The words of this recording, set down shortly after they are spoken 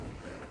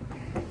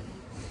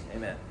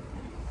Amen.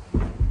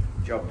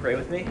 Would y'all pray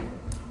with me?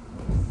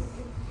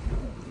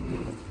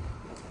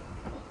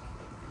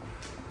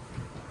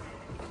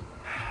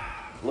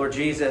 Lord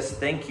Jesus,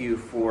 thank you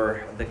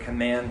for the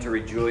command to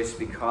rejoice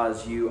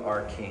because you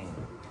are King.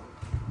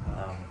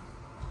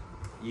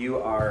 You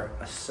are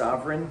a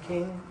sovereign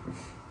King,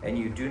 and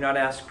you do not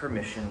ask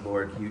permission,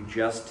 Lord. You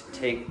just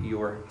take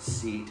your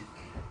seat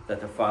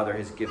that the Father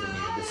has given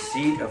you, the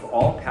seat of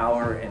all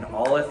power and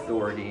all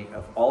authority,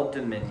 of all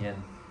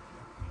dominion,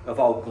 of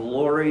all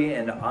glory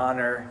and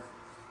honor.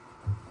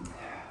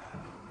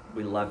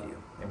 We love you,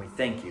 and we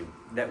thank you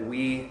that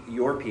we,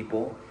 your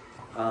people,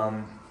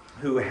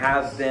 who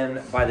have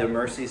been, by the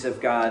mercies of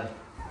God,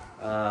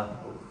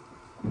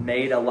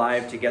 made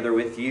alive together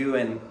with you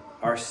and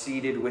are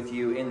seated with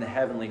you in the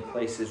heavenly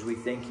places, we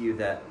thank you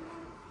that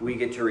we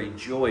get to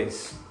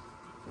rejoice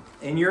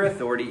in your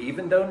authority,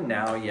 even though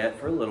now yet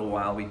for a little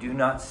while we do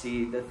not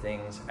see the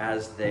things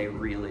as they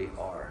really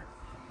are.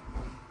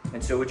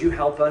 And so would you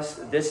help us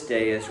this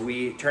day as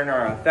we turn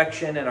our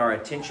affection and our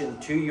attention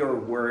to your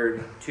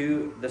word,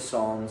 to the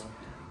Psalms,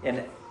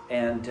 and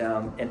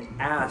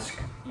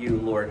ask you,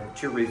 Lord,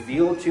 to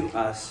reveal to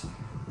us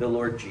the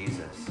Lord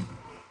Jesus.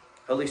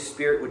 Holy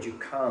Spirit, would you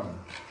come?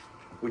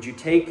 Would you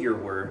take your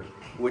word?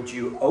 Would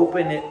you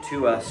open it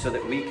to us so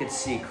that we could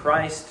see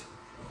Christ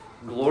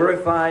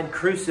glorified,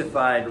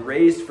 crucified,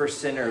 raised for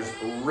sinners,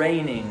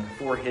 reigning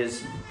for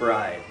his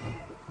bride?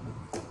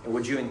 And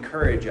would you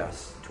encourage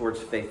us towards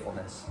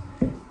faithfulness?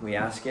 We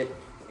ask it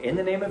in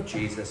the name of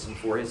Jesus and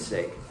for his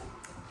sake.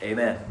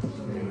 Amen.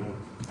 Amen.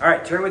 All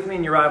right, turn with me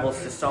in your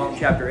Bibles to Psalm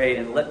chapter 8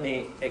 and let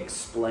me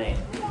explain.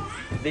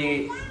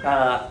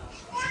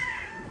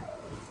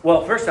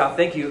 Well, first off,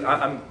 thank you.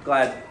 I'm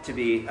glad to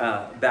be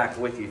back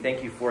with you.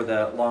 Thank you for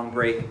the long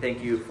break.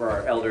 Thank you for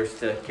our elders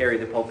to carry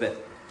the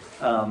pulpit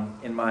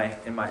in my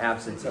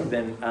absence.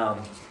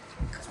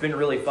 It's been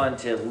really fun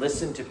to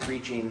listen to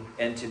preaching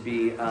and to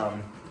be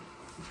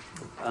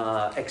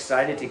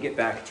excited to get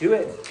back to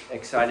it.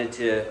 Excited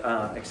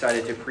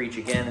to preach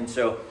again. And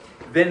so,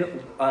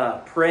 been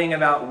praying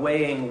about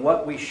weighing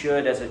what we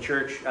should as a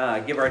church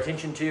give our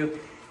attention to.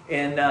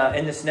 In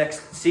this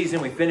next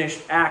season, we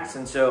finished Acts,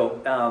 and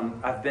so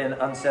I've been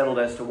unsettled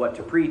as to what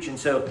to preach. And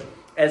so,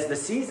 as the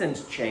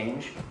seasons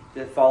change,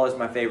 the fall is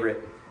my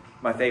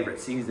favorite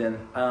season.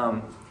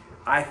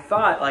 I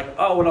thought,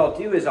 what I'll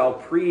do is I'll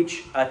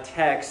preach a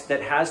text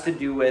that has to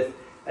do with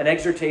an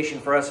exhortation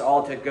for us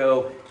all to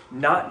go,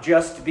 not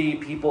just to be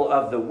people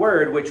of the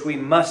word, which we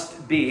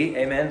must be,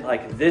 amen?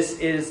 This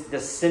is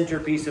the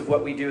centerpiece of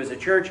what we do as a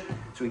church,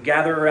 so we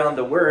gather around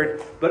the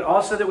word, but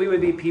also that we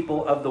would be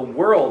people of the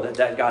world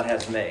that God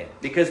has made,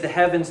 because the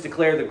heavens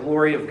declare the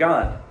glory of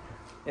God.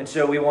 And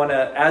so we want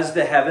to, as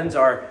the heavens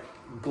are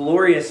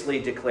gloriously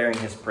declaring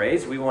his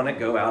praise, we want to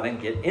go out and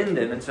get in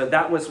them. And so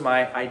that was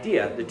my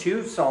idea. The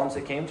two Psalms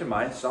that came to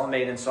mind, Psalm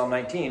 8 and Psalm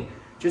 19,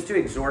 just to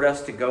exhort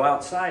us to go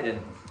outside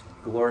and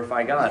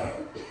glorify God.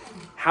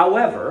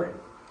 However,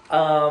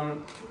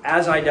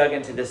 as I dug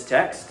into this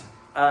text,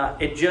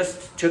 it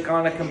just took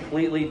on a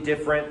completely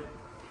different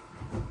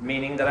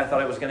meaning that I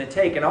thought it was going to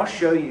take, and I'll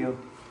show you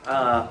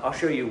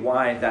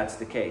why that's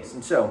the case.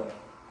 And so,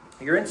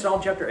 you're in Psalm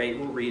chapter 8.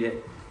 We'll read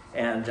it,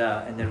 and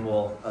then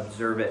we'll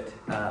observe it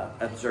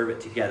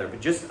together.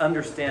 But just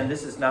understand,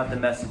 this is not the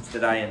message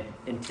that I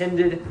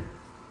intended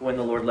when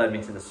the Lord led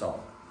me to the psalm.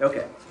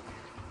 Okay,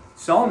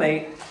 Psalm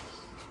 8,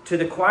 to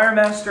the choir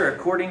master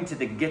according to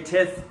the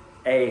Gittith,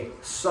 a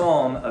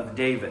psalm of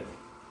David.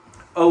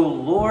 O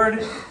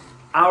Lord,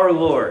 our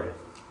Lord,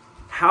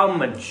 how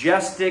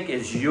majestic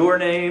is your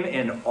name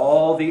in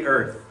all the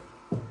earth.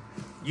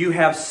 You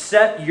have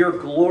set your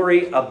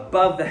glory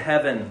above the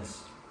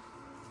heavens.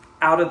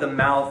 Out of the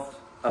mouth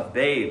of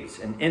babes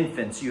and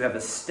infants you have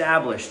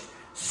established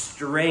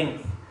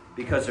strength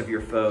because of your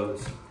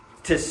foes,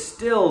 to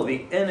still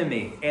the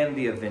enemy and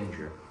the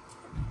avenger.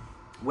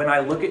 When I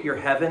look at your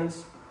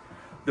heavens,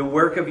 the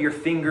work of your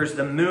fingers,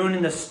 the moon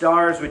and the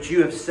stars which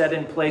you have set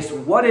in place.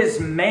 What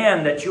is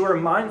man that you are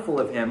mindful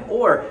of him,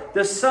 or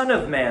the son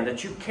of man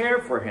that you care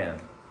for him?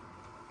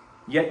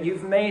 Yet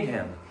you've made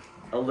him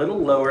a little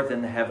lower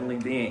than the heavenly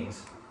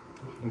beings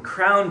and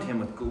crowned him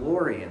with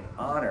glory and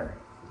honor.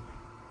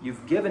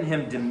 You've given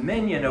him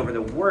dominion over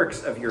the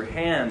works of your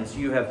hands.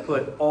 You have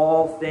put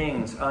all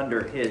things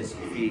under his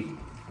feet.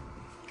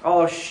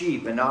 All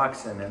sheep and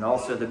oxen, and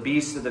also the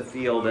beasts of the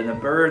field, and the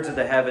birds of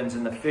the heavens,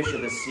 and the fish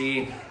of the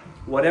sea,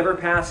 whatever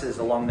passes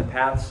along the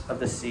paths of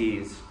the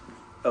seas.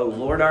 O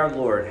Lord, our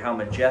Lord, how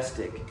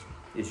majestic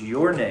is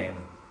your name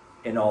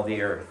in all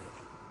the earth.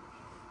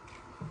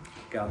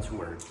 God's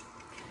word.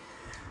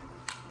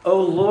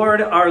 O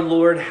Lord, our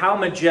Lord, how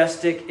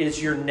majestic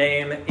is your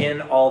name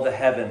in all the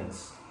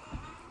heavens.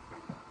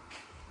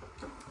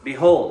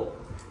 Behold,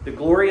 the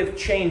glory of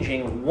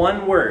changing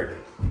one word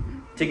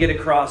to get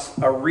across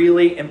a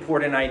really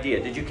important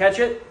idea. Did you catch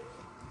it?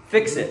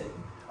 Fix it.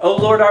 O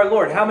Lord, our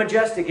Lord, how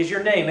majestic is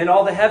your name in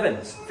all the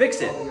heavens.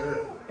 Fix it.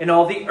 In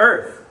all the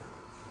earth.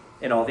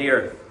 In all the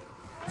earth.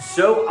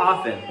 So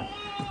often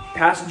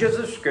passages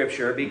of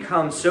Scripture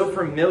become so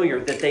familiar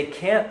that they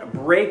can't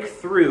break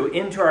through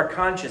into our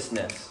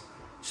consciousness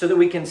so that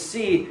we can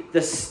see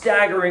the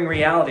staggering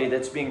reality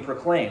that's being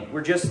proclaimed.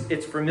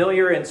 It's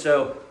familiar, and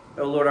so,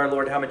 oh Lord, our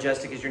Lord, how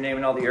majestic is your name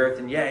in all the earth,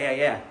 and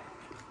yeah.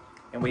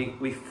 And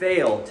we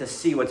fail to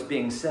see what's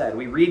being said.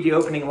 We read the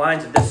opening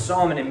lines of this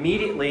psalm, and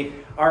immediately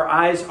our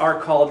eyes are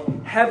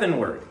called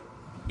heavenward,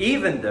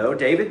 even though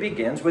David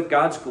begins with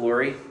God's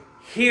glory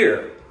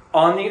here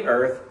on the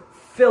earth,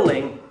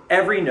 filling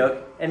every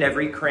nook and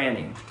every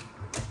cranny.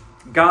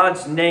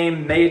 God's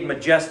name made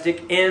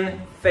majestic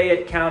in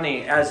Fayette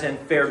County, as in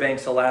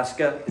Fairbanks,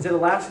 Alaska. Is it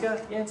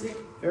Alaska, Yancey?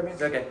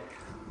 Fairbanks? Okay.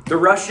 The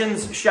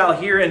Russians shall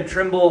hear and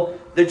tremble.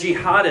 The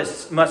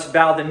jihadists must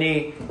bow the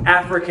knee.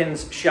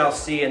 Africans shall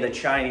see and the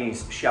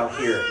Chinese shall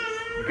hear.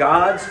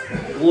 God's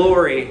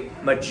glory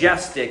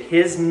majestic,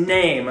 his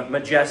name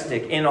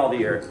majestic in all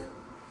the earth.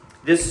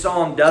 This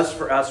psalm does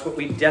for us what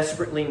we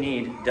desperately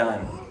need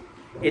done.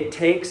 It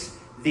takes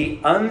the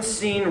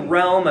unseen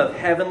realm of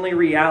heavenly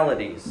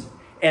realities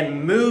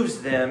and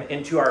moves them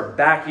into our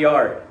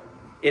backyard.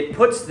 It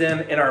puts them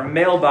in our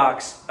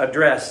mailbox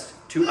addressed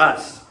to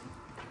us.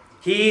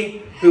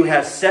 He who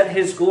has set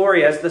his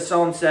glory, as the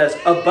psalm says,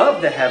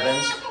 above the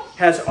heavens,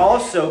 has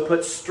also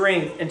put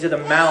strength into the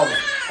mouths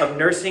of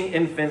nursing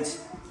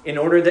infants in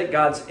order that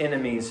God's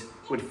enemies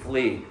would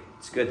flee.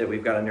 It's good that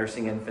we've got a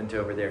nursing infant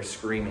over there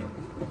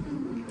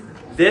screaming.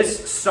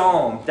 This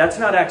psalm, that's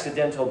not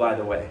accidental, by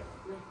the way.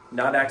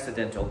 Not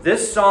accidental.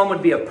 This psalm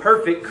would be a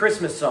perfect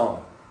Christmas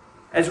psalm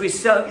as we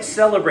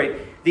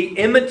celebrate the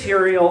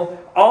immaterial,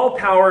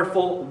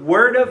 all-powerful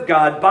Word of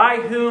God, by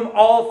whom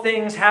all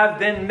things have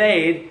been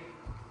made,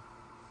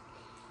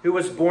 who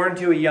was born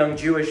to a young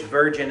Jewish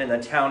virgin in the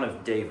town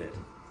of David.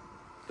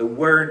 The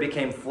Word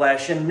became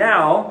flesh, and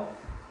now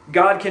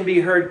God can be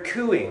heard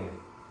cooing,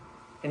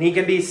 and he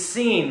can be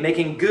seen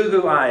making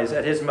goo-goo eyes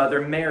at his mother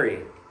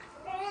Mary.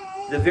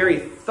 The very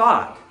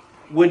thought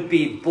would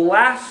be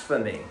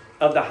blasphemy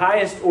of the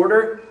highest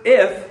order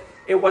if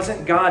it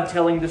wasn't God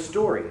telling the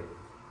story.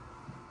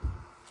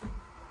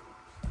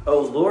 O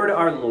Lord,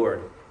 our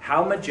Lord,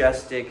 how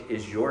majestic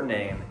is your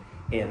name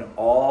in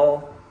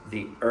all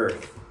the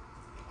earth.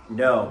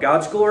 No,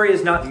 God's glory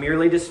is not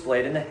merely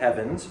displayed in the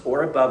heavens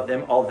or above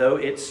them, although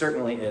it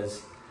certainly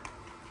is.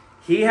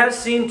 He has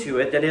seen to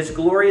it that his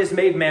glory is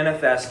made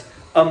manifest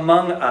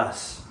among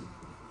us.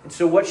 And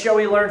so what shall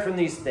we learn from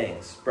these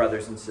things,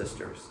 brothers and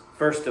sisters?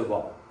 First of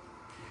all,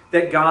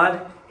 that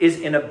God is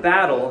in a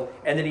battle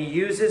and that he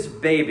uses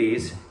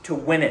babies to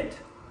win it.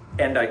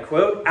 And I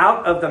quote,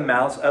 out of the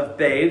mouths of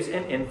babes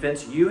and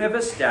infants you have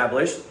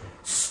established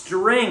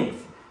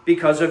strength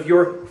because of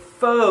your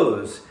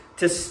foes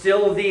to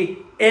still the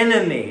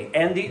enemy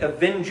and the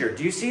avenger.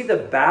 Do you see the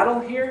battle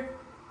here?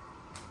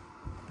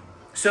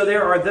 So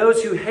there are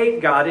those who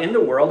hate God in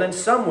the world, and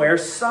somewhere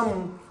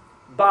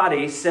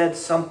somebody said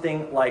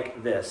something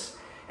like this: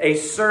 a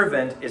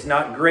servant is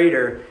not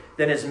greater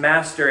than his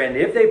master, and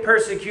if they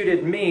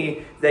persecuted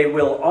me, they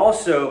will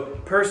also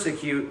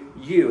persecute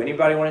you.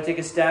 Anybody want to take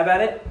a stab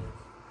at it?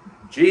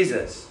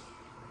 Jesus.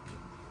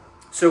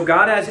 So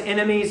God has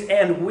enemies,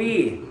 and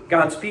we,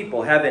 God's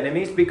people, have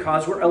enemies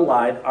because we're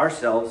allied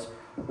ourselves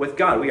with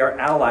God. We are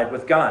allied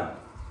with God.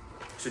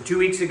 So 2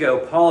 weeks ago,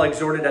 Paul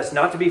exhorted us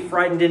not to be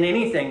frightened in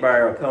anything by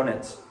our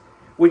opponents,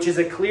 which is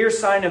a clear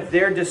sign of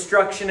their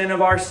destruction and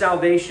of our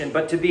salvation,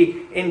 but to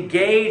be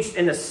engaged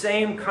in the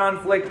same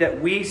conflict that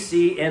we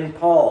see in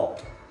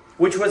Paul,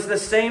 which was the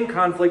same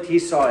conflict he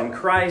saw in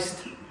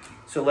Christ.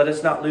 So let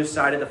us not lose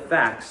sight of the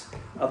facts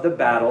of the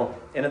battle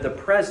and of the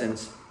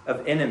presence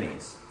of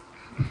enemies.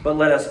 But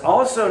let us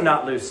also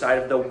not lose sight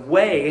of the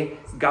way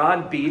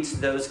God beats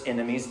those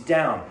enemies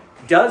down.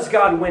 Does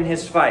God win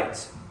his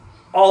fights?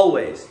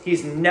 Always.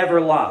 He's never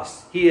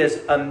lost. He is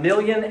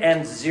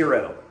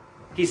 1,000,000.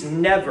 He's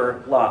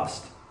never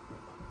lost.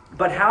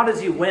 But how does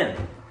he win?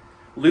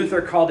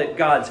 Luther called it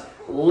God's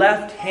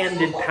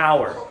left-handed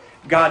power.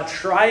 God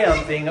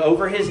triumphing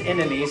over his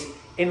enemies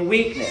in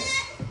weakness.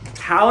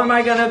 How am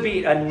I going to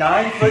beat a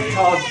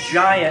 9-foot-tall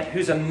giant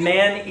who's a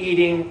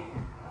man-eating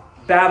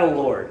battle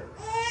lord?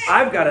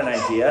 I've got an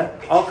idea.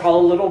 I'll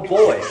call a little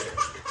boy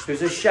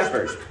who's a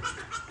shepherd.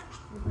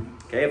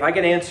 Okay, if I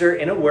can answer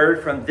in a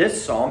word from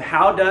this psalm,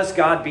 how does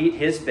God beat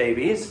his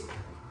enemies?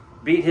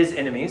 There's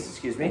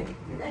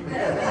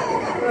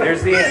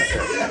the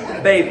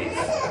answer. Babies.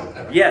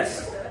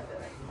 Yes,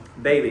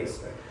 babies.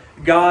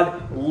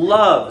 God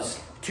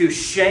loves to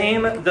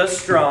shame the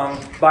strong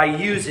by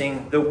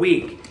using the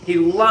weak. He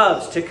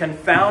loves to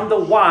confound the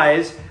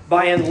wise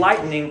by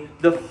enlightening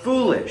the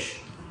foolish.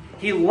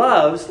 He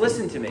loves,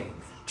 listen to me,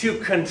 to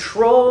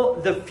control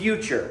the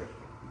future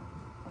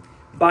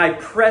by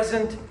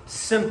present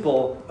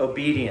simple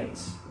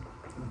obedience.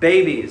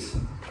 Babies,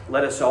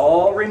 let us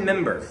all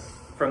remember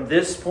from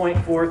this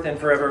point forth and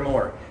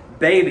forevermore,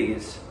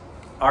 babies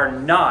are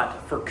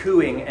not for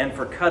cooing and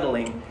for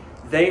cuddling.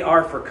 They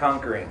are for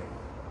conquering.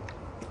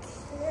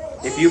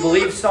 If you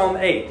believe Psalm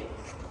 8,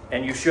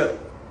 and you should,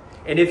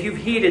 and if you've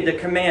heeded the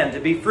command to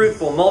be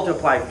fruitful,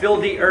 multiply, fill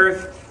the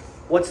earth,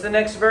 what's the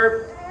next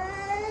verb?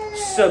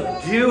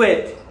 subdue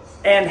it,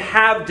 and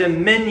have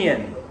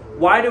dominion.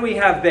 Why do we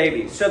have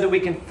babies? So that we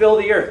can fill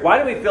the earth. Why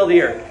do we fill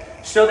the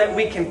earth? So that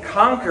we can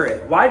conquer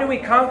it. Why do we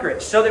conquer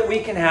it? So that we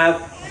can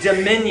have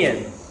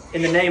dominion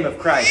in the name of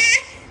Christ.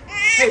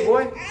 Hey,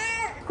 boy,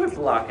 quit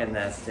blocking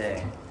that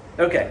thing.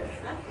 Okay,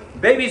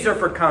 babies are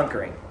for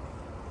conquering.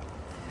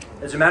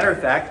 As a matter of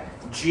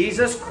fact,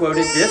 Jesus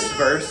quoted this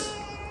verse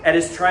at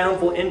his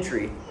triumphal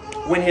entry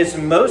when his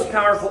most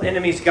powerful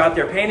enemies got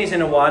their panties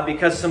in a wad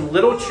because some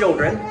little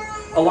children,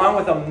 along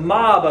with a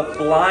mob of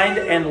blind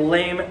and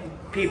lame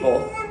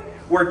people,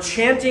 were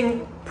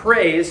chanting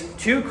praise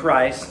to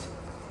Christ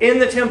in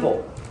the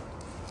temple.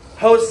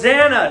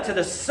 Hosanna to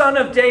the Son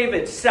of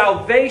David,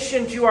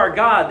 salvation to our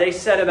God, they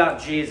said about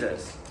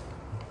Jesus.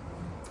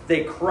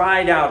 They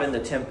cried out in the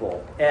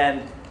temple,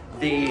 and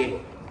the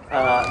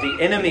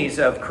enemies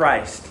of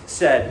Christ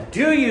said,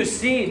 do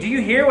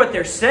you hear what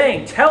they're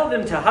saying? Tell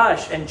them to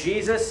hush. And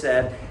Jesus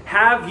said,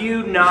 have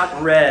you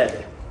not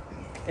read?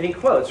 And he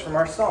quotes from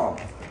our psalm,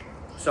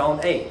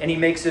 Psalm 8. And he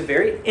makes a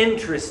very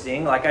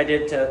interesting, like I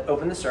did to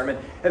open the sermon,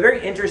 a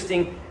very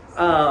interesting,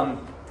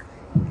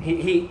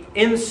 he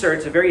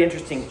inserts a very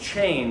interesting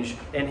change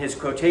in his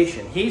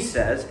quotation. He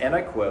says, and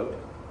I quote,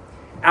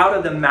 out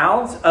of the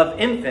mouths of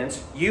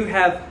infants you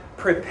have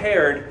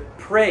prepared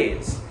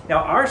praise.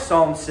 Now our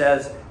psalm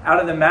says, out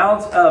of the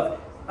mouths of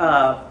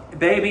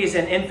babies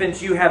and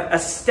infants you have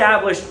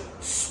established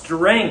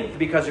strength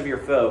because of your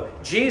foe.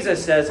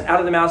 Jesus says, out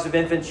of the mouths of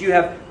infants you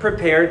have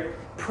prepared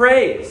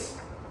praise.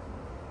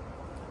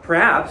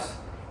 Perhaps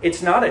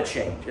it's not a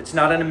change. It's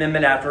not an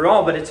amendment after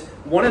all, but it's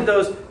one of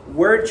those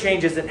word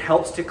changes that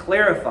helps to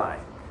clarify.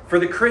 For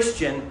the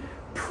Christian,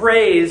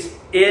 praise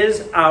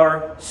is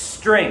our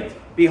strength.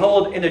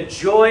 Behold, in the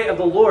joy of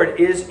the Lord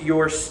is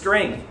your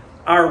strength.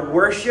 Our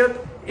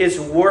worship is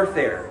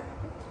warfare.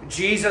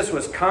 Jesus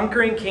was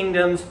conquering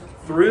kingdoms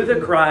through the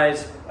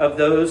cries of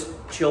those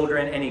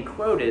children, and he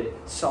quoted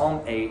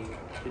Psalm 8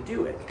 to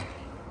do it.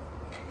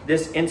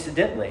 This,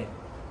 incidentally,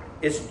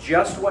 is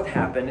just what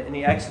happened in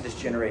the Exodus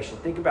generation.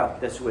 Think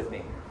about this with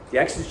me. The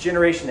Exodus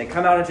generation, they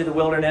come out into the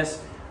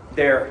wilderness.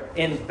 They're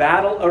in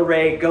battle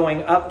array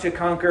going up to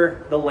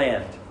conquer the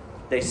land.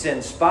 They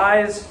send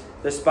spies.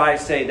 The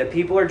spies say, the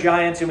people are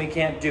giants and we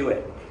can't do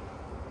it.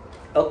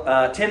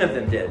 10 of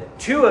them did.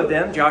 2 of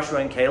them, Joshua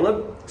and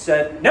Caleb,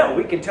 said, no,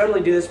 we can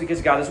totally do this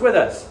because God is with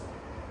us.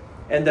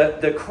 And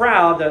the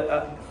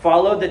crowd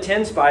followed the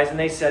 10 spies and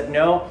they said,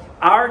 no,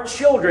 our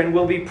children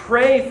will be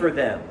prey for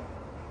them.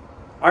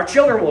 Our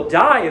children will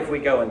die if we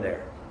go in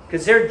there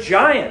because they're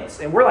giants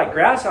and we're like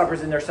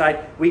grasshoppers in their sight.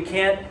 We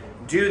can't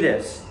do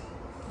this.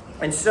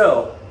 And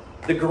so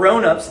the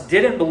grown-ups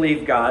didn't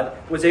believe God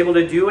was able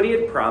to do what he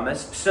had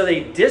promised, so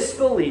they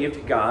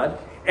disbelieved God,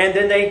 and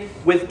then they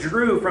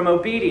withdrew from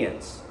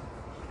obedience.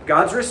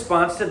 God's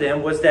response to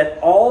them was that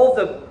all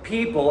the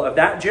people of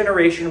that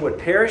generation would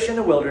perish in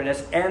the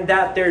wilderness, and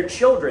that their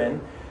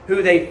children,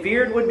 who they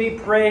feared would be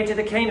prey to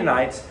the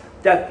Canaanites,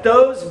 that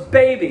those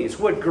babies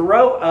would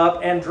grow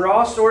up and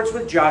draw swords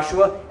with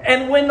Joshua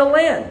and win the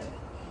land.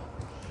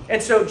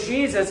 And so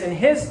Jesus, in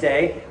his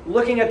day,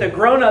 looking at the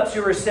grown-ups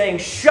who were saying,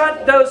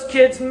 shut those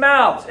kids'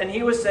 mouths, and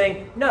he was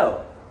saying,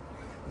 no,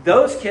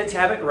 those kids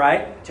have it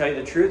right. To tell you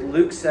the truth,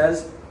 Luke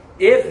says,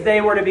 if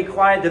they were to be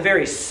quiet, the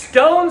very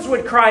stones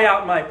would cry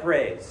out my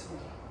praise.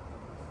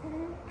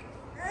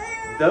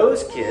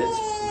 Those kids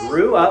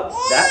grew up.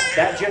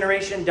 That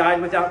generation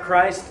died without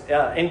Christ.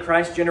 In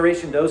Christ's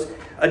generation, those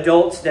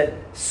adults that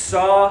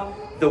saw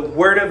the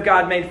Word of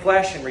God made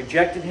flesh and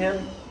rejected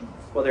him,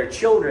 well, their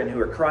children who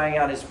are crying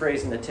out his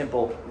praise in the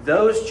temple,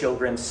 those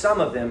children,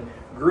 some of them,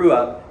 grew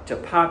up to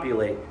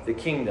populate the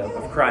kingdom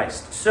of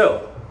Christ.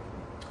 So,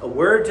 a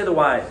word to the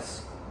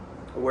wise.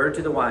 A word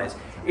to the wise.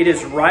 It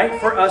is right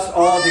for us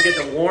all to get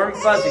the warm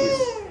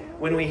fuzzies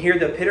when we hear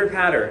the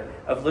pitter-patter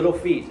of little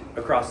feet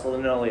across the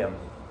linoleum.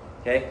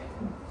 Okay?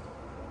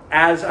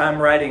 As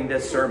I'm writing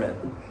this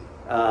sermon,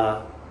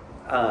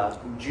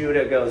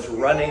 Judah goes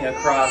running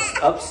across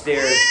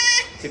upstairs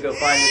to go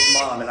find his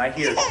mom, and I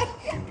hear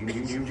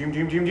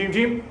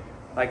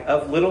like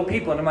of little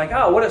people, and I'm like,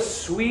 oh, what a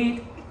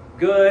sweet,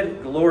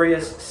 good,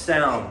 glorious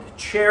sound.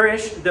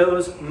 Cherish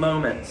those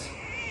moments,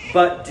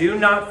 but do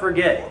not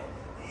forget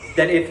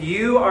that if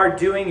you are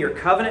doing your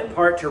covenant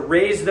part to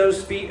raise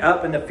those feet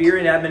up in the fear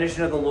and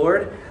admonition of the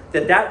Lord,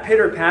 that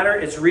pitter-patter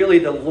is really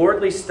the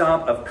lordly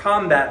stomp of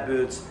combat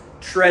boots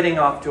treading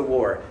off to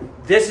war.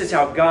 This is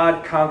how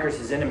God conquers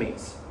his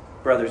enemies,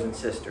 brothers and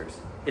sisters.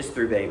 It's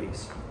through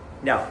babies.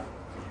 Now,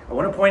 I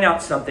want to point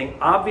out something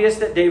obvious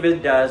that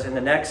David does in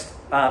the next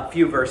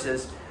few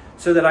verses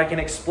so that I can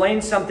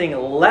explain something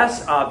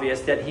less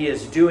obvious that he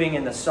is doing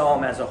in the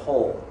psalm as a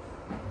whole.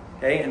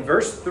 Okay, in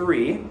verse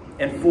 3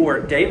 and 4,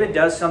 David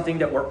does something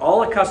that we're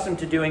all accustomed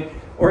to doing,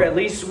 or at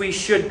least we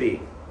should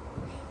be.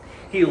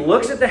 He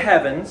looks at the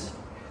heavens,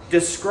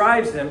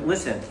 describes them.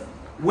 Listen,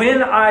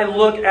 when I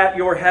look at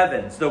your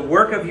heavens, the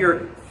work of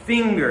your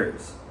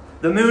fingers,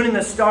 the moon and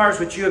the stars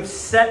which you have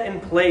set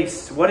in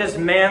place, what is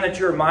man that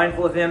you are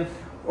mindful of him,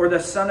 or the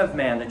son of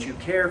man that you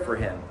care for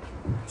him?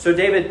 So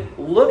David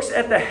looks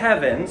at the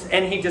heavens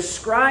and he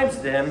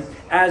describes them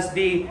as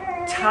the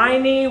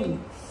tiny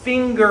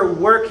finger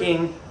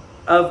working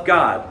of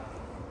God.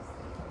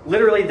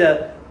 Literally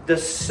the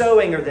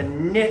sewing or the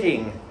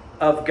knitting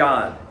of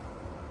God.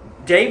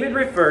 David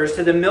refers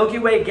to the Milky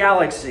Way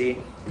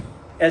galaxy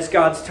as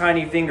God's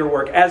tiny finger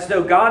work, as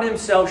though God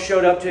himself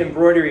showed up to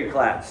embroidery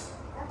class.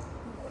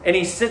 And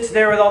he sits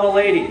there with all the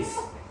ladies.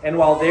 And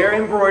while they're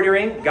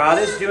embroidering, God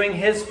is doing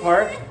his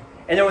part.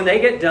 And then when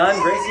they get done,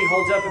 Gracie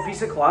holds up a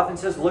piece of cloth and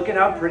says, look at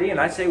how pretty. And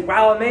I say,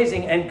 wow,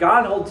 amazing. And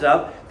God holds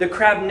up the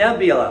Crab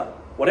Nebula,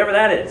 whatever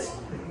that is,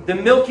 the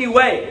Milky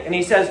Way. And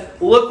he says,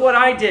 look what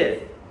I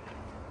did.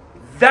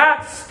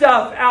 That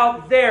stuff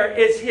out there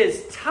is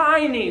his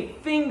tiny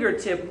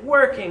fingertip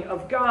working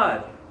of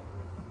God.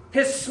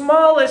 His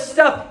smallest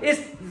stuff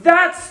is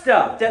that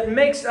stuff that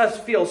makes us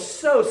feel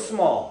so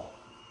small.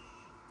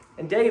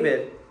 And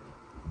David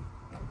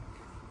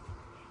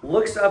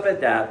looks up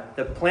at that,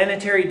 the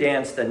planetary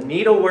dance, the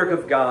needlework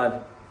of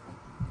God.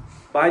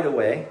 By the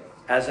way,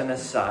 as an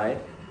aside,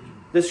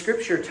 the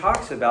scripture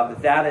talks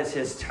about that as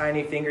his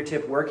tiny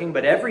fingertip working,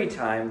 but every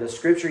time the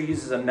scripture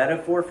uses a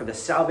metaphor for the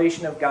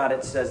salvation of God,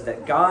 it says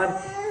that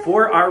God,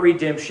 for our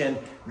redemption,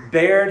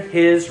 bared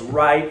his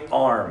right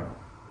arm.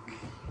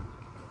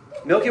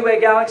 Milky Way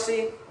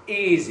galaxy,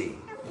 easy.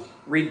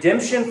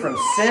 Redemption from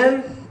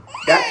sin,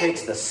 that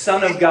takes the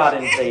Son of God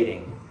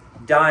invading,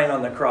 dying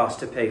on the cross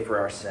to pay for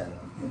our sin.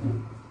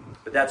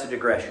 But that's a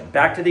digression.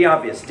 Back to the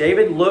obvious.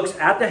 David looks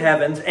at the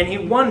heavens and he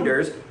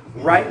wonders,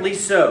 rightly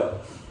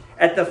so,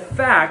 at the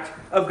fact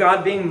of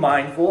God being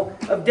mindful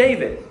of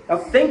David. Now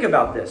think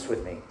about this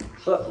with me.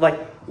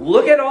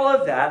 Look at all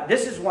of that.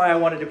 This is why I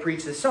wanted to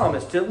preach this psalm,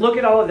 is to look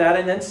at all of that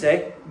and then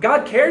say,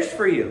 God cares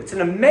for you. It's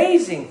an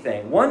amazing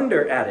thing.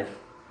 Wonder at it.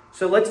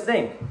 So let's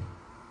think.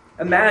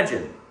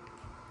 Imagine.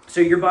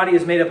 So your body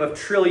is made up of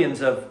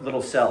trillions of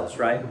little cells,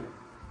 right?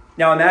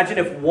 Now imagine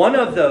if in one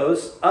of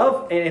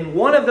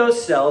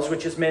those cells,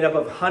 which is made up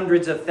of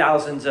hundreds of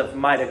thousands of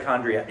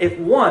mitochondria, if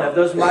one of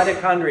those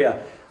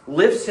mitochondria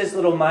lifts his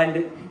little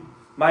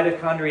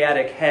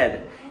mitochondriatic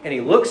head and he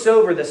looks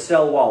over the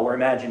cell wall, we're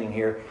imagining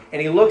here,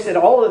 and he looks at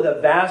all of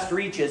the vast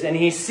reaches and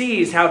he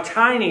sees how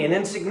tiny and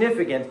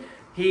insignificant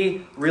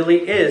he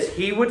really is,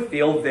 he would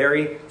feel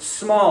very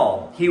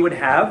small. He would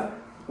have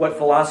what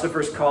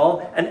philosophers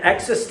call an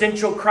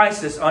existential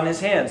crisis on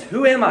his hands.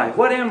 Who am I?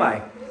 What am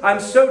I? I'm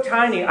so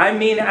tiny. I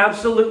mean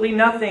absolutely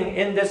nothing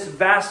in this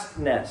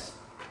vastness.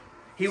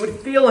 He would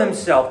feel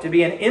himself to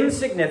be an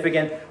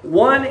insignificant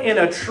one in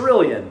a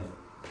trillion,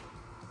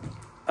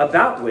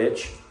 about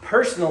which,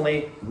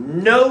 personally,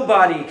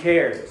 nobody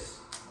cares.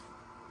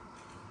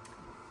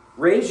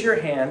 Raise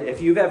your hand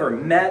if you've ever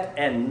met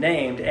and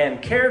named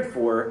and cared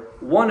for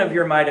one of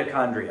your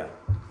mitochondria.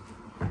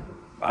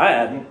 I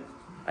hadn't.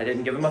 I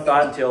didn't give them a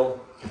thought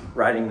until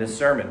writing this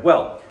sermon.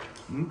 Well,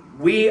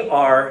 we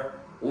are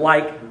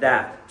like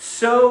that.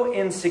 So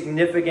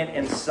insignificant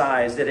in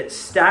size that it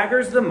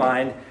staggers the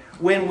mind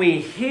when we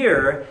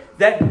hear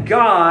that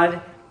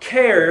God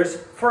cares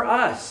for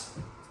us.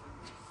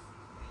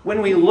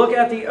 When we look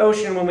at the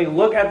ocean, when we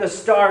look at the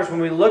stars,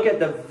 when we look at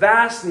the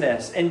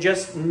vastness and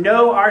just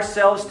know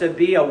ourselves to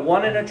be a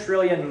 1 in a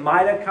trillion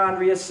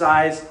mitochondria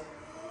size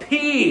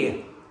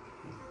pea.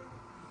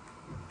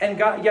 And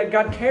yet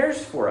God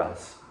cares for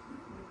us.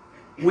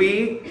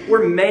 We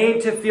were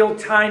made to feel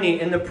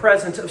tiny in the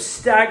presence of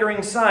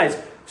staggering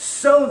size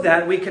so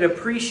that we could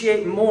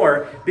appreciate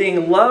more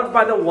being loved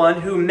by the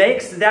one who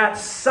makes that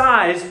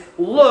size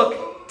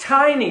look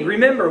tiny.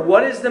 Remember,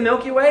 what is the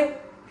Milky Way?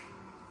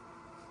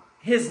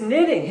 His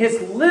knitting,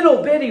 his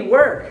little bitty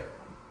work.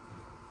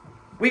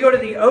 We go to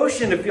the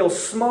ocean to feel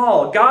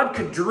small. God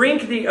could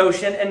drink the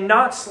ocean and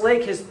not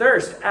slake his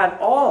thirst at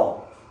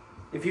all,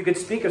 if you could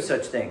speak of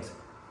such things.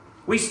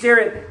 We stare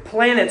at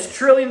planets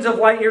trillions of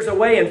light years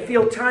away and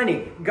feel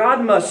tiny.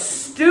 God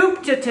must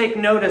stoop to take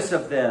notice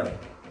of them.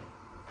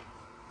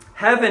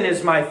 Heaven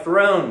is my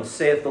throne,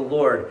 saith the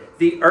Lord.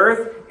 The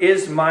earth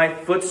is my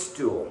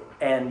footstool.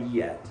 And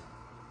yet,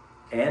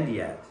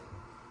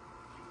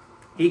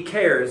 he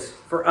cares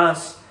for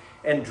us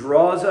and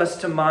draws us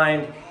to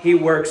mind. He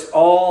works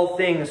all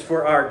things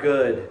for our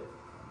good.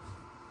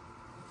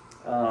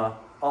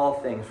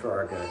 All things for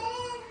our good.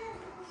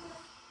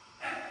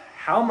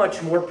 How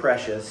much more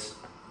precious.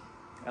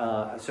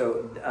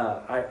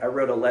 I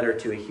wrote a letter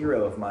to a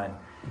hero of mine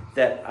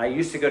that I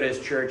used to go to his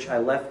church. I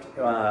left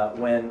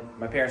when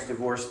my parents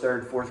divorced,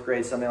 3rd, 4th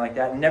grade, something like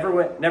that. And never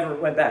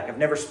went back. I've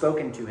never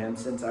spoken to him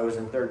since I was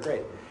in 3rd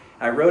grade.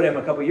 I wrote him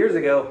a couple years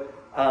ago.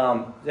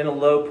 In a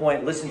low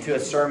point, listened to a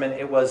sermon.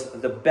 It was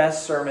the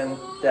best sermon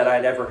that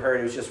I'd ever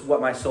heard. It was just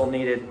what my soul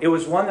needed. It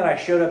was one that I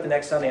showed up the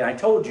next Sunday, and I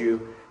told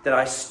you that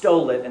I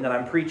stole it and that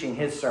I'm preaching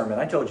his sermon.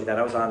 I told you that.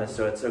 I was honest,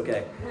 so it's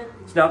okay.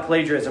 It's not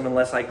plagiarism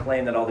unless I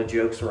claim that all the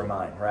jokes were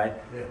mine, right?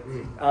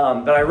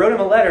 But I wrote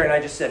him a letter, and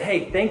I just said,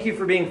 hey, thank you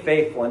for being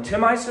faithful. And to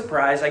my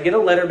surprise, I get a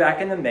letter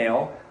back in the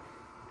mail,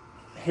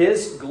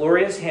 his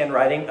glorious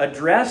handwriting,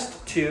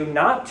 addressed to,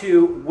 not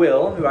to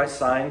Will, who I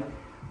signed,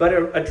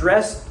 but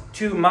addressed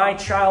to my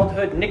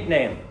childhood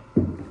nickname,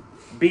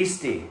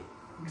 Beastie,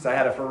 because I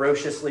had a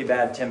ferociously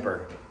bad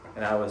temper,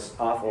 and I was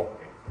awful.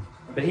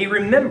 But he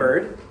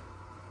remembered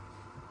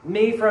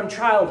me from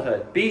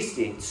childhood.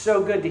 Beastie, it's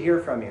so good to hear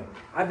from you.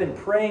 I've been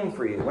praying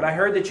for you. When I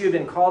heard that you had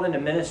been called into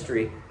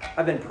ministry,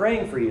 I've been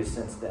praying for you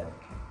since then.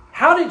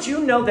 How did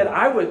you know that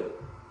I would...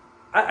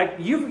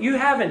 You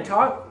haven't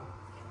talked...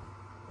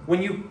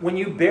 When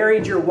you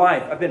buried your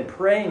wife, I've been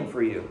praying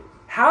for you.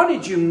 How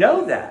did you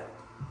know that?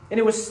 And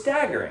it was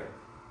staggering.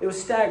 It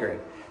was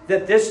staggering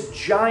that this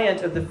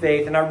giant of the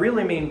faith, and I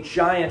really mean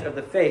giant of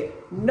the faith,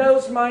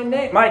 knows my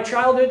name, my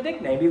childhood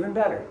nickname even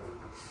better.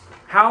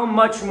 How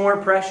much more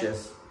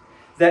precious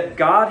that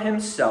God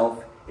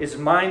himself is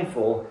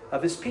mindful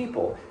of his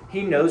people.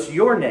 He knows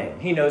your name.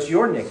 He knows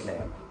your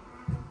nickname.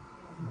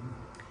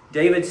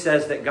 David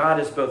says that God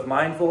is both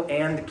mindful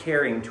and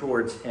caring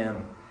towards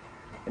him.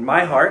 And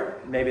my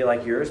heart, maybe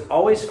like yours,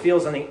 always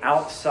feels on the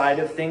outside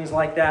of things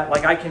like that.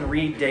 Like I can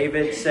read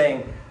David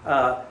saying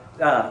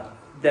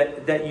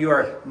that you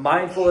are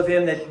mindful of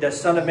him, that the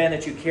Son of Man,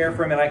 that you care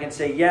for him. And I can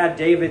say, yeah,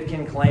 David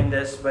can claim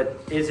this, but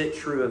is it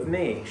true of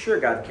me? Sure,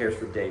 God cares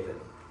for David.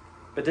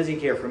 But does he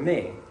care for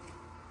me?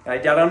 And I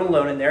doubt I'm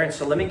alone in there. And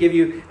so let me give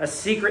you a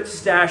secret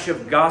stash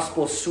of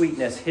gospel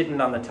sweetness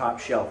hidden on the top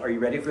shelf. Are you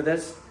ready for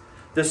this?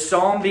 The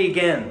psalm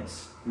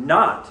begins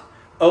not,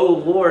 O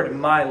Lord,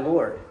 my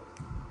Lord.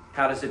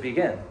 How does it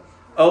begin?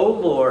 O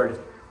Lord,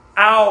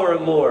 our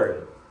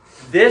Lord.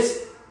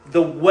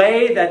 The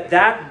way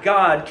that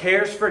God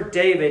cares for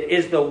David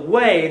is the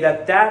way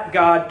that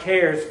God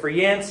cares for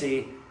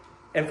Yancey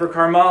and for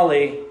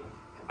Karmali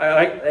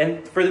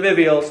and for the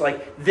Vivials.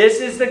 Like,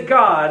 this is the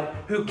God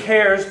who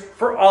cares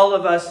for all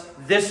of us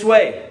this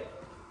way.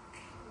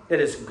 It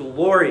is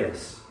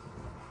glorious.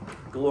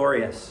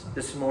 Glorious.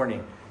 This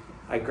morning,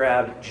 I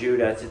grabbed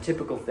Judah. It's a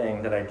typical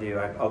thing that I do.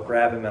 I'll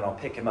grab him and I'll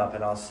pick him up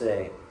and I'll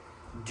say,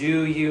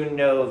 do you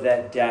know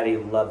that Daddy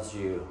loves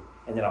you?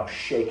 And then I'll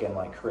shake him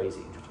like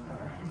crazy.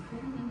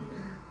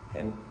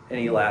 And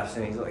he laughs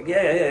and he's like,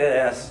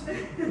 yes.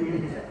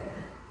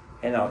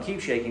 And I'll keep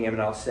shaking him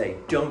and I'll say,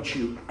 don't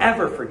you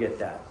ever forget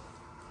that.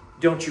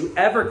 Don't you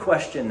ever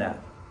question that.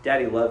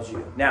 Daddy loves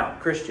you. Now,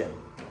 Christian,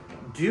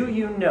 do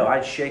you know,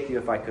 I'd shake you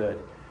if I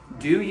could,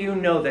 do you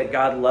know that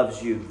God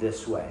loves you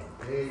this way?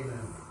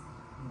 Amen.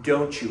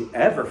 Don't you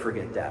ever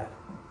forget that.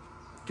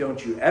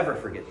 Don't you ever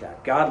forget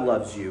that. God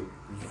loves you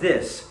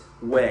this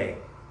way.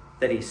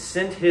 That he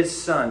sent his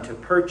son to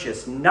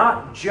purchase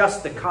not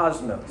just the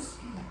cosmos,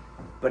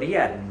 but he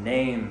had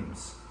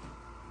names.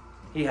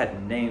 He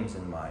had names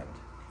in mind.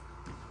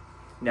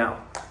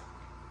 Now,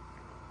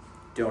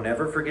 don't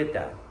ever forget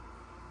that.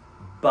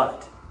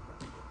 But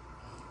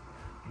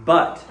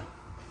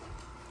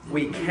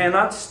we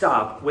cannot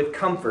stop with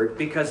comfort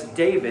because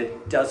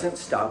David doesn't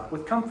stop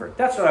with comfort.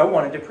 That's what I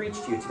wanted to preach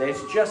to you today.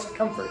 It's just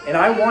comfort. And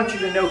I want you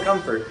to know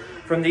comfort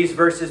from these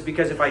verses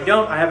because if I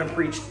don't, I haven't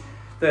preached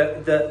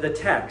the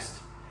text.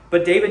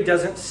 But David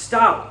doesn't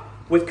stop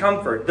with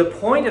comfort. The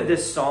point of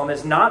this psalm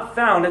is not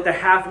found at the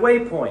halfway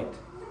point.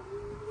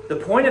 The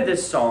point of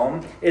this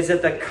psalm is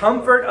that the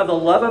comfort of the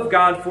love of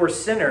God for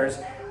sinners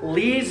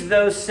leads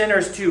those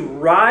sinners to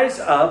rise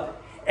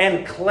up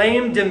and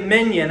claim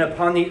dominion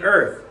upon the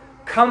earth.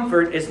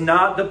 Comfort is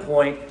not the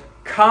point.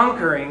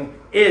 Conquering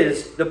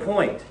is the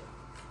point.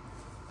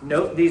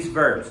 Note these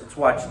verbs. Let's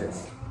watch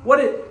this.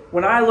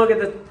 When I look at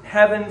the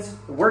heavens,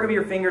 the work of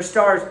your fingers,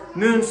 stars,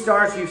 moon,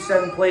 stars you've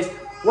set in place,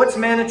 what's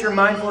man that you're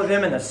mindful of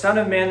him, and the Son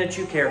of Man that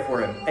you care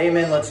for him?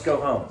 Amen, let's go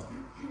home.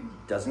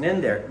 Doesn't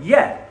end there.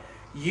 Yet,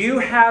 you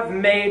have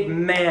made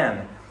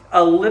man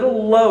a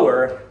little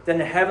lower than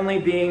the heavenly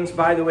beings.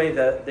 By the way,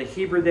 the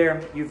Hebrew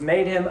there, you've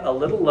made him a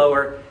little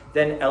lower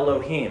than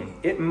Elohim.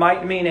 It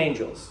might mean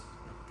angels.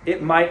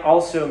 It might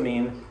also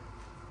mean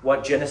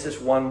what Genesis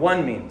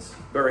 1:1 means.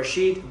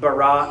 Bereshit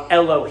bara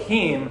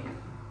Elohim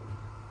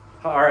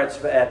haaretz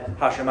ve'et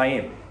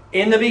hashamayim.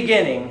 In the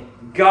beginning,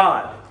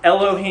 God,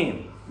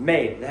 Elohim,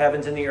 made the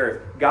heavens and the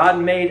earth. God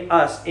made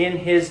us in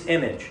his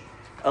image.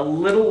 A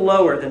little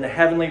lower than the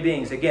heavenly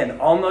beings. Again,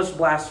 almost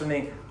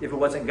blasphemy if it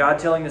wasn't God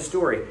telling the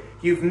story.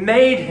 You've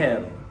made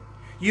him.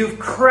 You've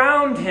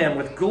crowned him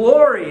with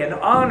glory and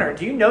honor.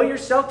 Do you know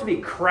yourself to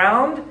be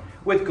crowned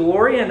with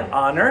glory and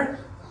honor?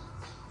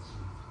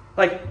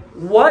 Like,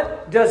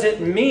 what does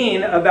it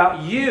mean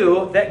about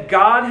you that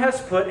God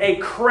has put a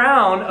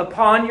crown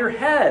upon your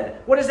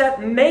head? What does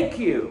that make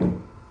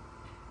you?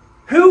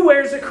 Who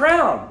wears a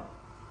crown?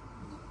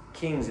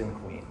 Kings and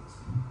queens.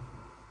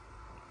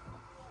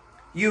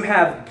 You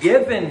have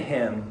given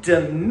him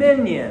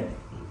dominion.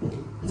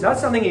 It's not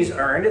something he's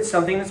earned. It's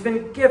something that's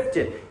been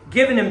gifted.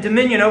 Given him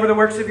dominion over the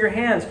works of your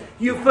hands.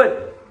 You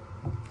put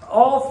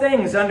all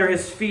things under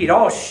his feet.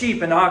 All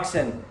sheep and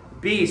oxen,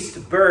 beasts,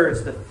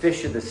 birds, the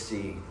fish of the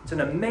sea. It's an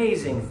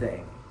amazing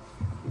thing.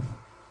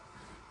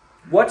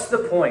 What's the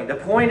point? The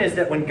point is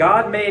that when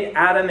God made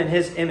Adam in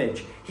his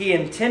image, he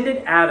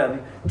intended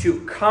Adam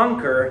to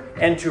conquer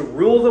and to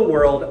rule the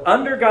world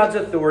under God's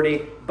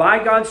authority,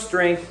 by God's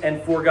strength,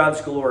 and for God's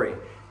glory.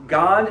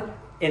 God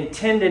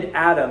intended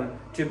Adam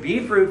to be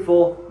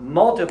fruitful,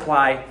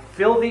 multiply,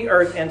 fill the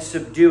earth, and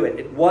subdue it.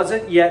 It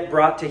wasn't yet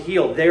brought to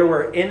heel. There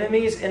were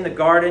enemies in the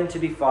garden to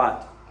be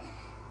fought.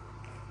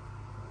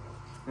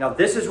 Now,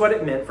 this is what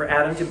it meant for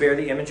Adam to bear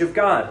the image of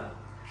God.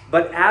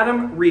 But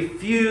Adam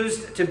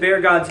refused to bear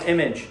God's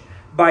image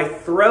by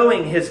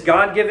throwing his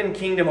God-given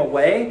kingdom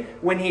away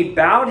when he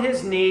bowed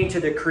his knee to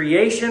the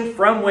creation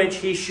from which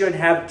he should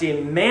have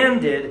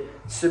demanded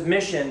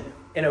submission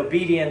and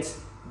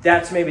obedience.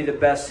 That's maybe the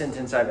best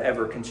sentence I've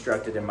ever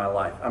constructed in my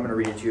life. I'm going to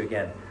read it to you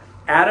again.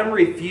 Adam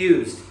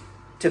refused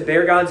to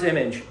bear God's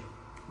image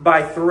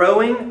by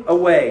throwing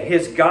away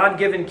his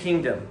God-given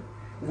kingdom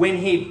when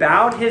he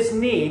bowed his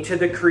knee to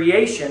the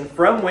creation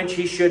from which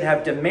he should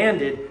have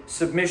demanded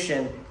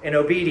submission and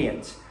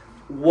obedience.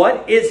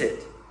 What is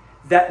it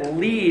that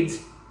leads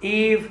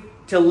Eve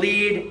to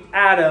lead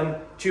Adam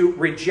to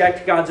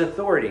reject God's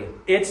authority?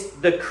 It's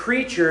the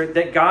creature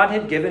that God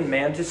had given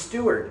man to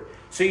steward.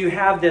 So you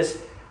have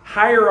this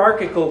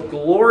hierarchical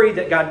glory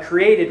that God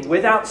created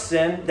without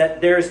sin,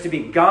 that there is to be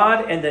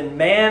God and then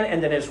man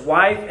and then his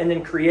wife and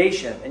then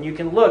creation. And you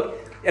can look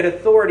at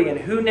authority and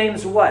who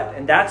names what,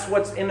 and that's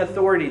what's in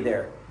authority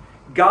there.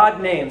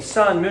 God names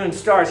sun, moon,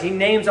 stars. He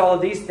names all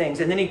of these things,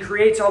 and then he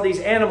creates all these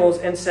animals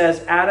and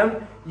says,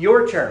 Adam,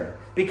 your turn,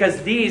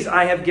 because these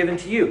I have given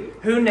to you.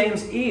 Who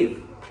names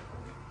Eve?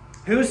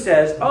 Who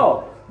says,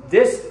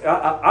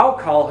 I'll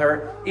call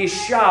her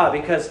Isha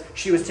because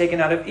she was taken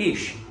out of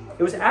Ish.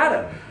 It was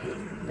Adam.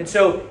 And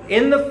so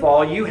in the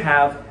fall, you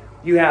have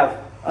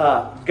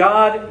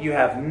God, you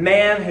have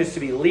man who's to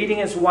be leading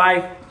his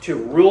wife to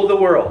rule the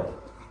world.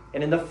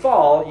 And in the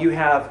fall, you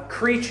have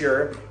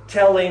creature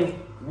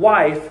telling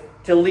wife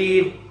to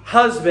lead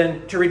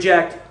husband to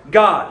reject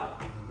God.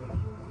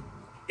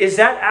 Is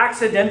that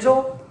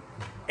accidental?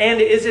 And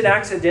is it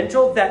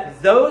accidental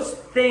that those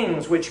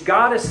things which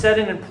God has set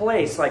in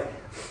place, like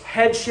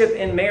headship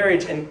in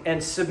marriage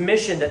and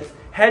submission, that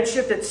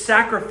headship that's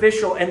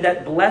sacrificial and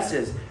that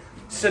blesses,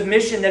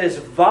 submission that is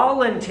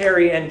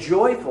voluntary and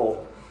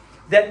joyful,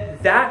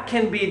 that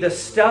can be the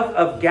stuff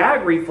of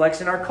gag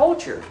reflex in our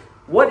culture?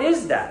 What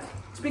is that?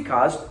 It's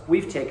because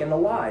we've taken the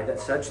lie that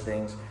such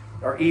things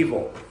are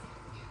evil.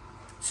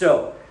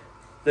 So,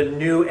 the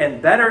new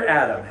and better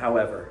Adam,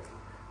 however,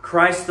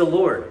 Christ the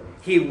Lord,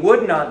 he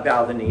would not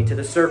bow the knee to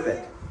the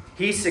serpent.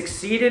 He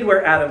succeeded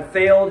where Adam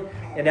failed,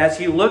 and as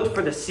he looked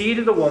for the seed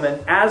of the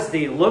woman, as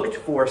they looked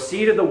for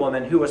seed of the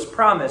woman who was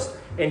promised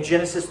in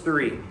Genesis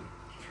 3,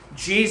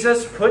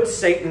 Jesus put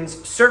Satan's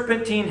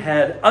serpentine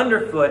head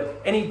underfoot,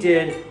 and he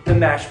did the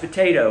mashed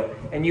potato.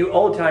 And you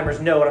old-timers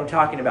know what I'm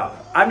talking about.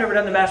 I've never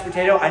done the mashed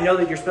potato. I know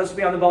that you're supposed to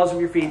be on the balls of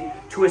your feet,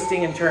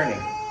 twisting and turning.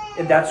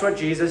 And that's what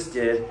Jesus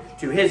did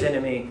to his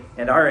enemy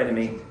and our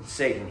enemy,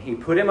 Satan. He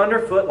put him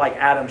underfoot like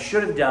Adam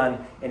should have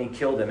done, and he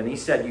killed him. And he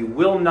said, you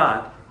will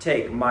not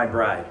take my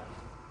bride.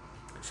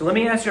 So let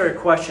me answer a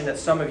question that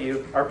some of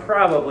you are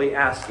probably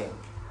asking.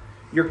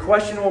 Your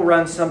question will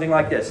run something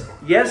like this.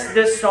 Yes,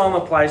 this psalm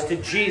applies to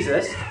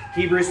Jesus.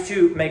 Hebrews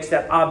 2 makes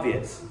that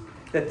obvious,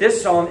 that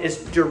this psalm is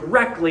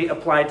directly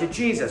applied to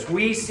Jesus.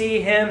 We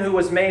see him who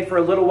was made for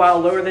a little while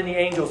lower than the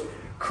angels,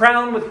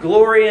 crowned with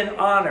glory and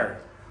honor,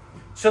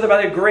 so that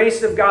by the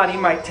grace of God he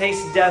might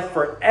taste death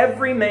for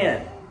every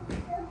man.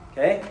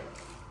 Okay?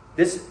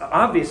 This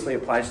obviously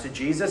applies to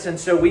Jesus, and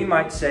so we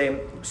might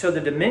say, so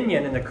the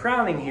dominion and the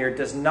crowning here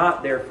does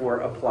not therefore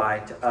apply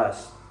to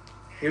us.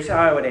 Here's how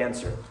I would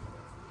answer.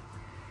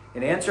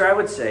 In answer, I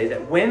would say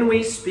that when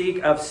we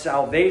speak of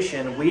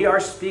salvation, we are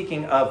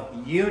speaking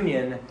of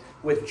union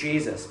with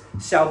Jesus.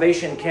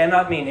 Salvation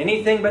cannot mean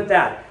anything but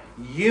that.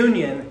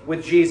 Union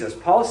with Jesus.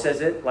 Paul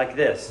says it like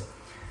this.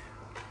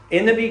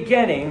 In the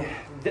beginning,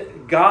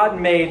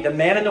 God made the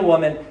man and the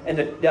woman, and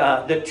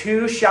the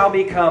two shall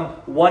become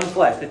one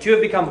flesh. The two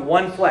have become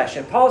one flesh.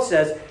 And Paul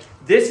says,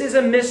 this is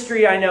a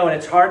mystery, I know, and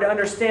it's hard to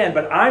understand,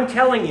 but I'm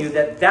telling you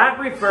that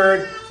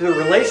referred to the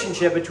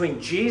relationship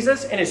between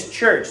Jesus and his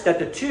church, that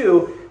the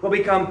two will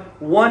become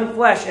one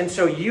flesh. And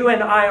so you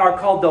and I are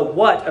called the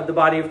what of the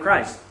body of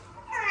Christ?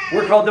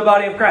 We're called the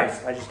body of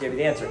Christ. I just gave you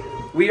the answer.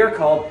 We are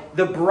called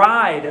the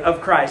bride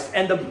of Christ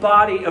and the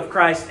body of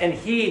Christ, and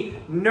he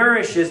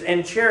nourishes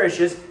and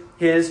cherishes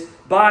his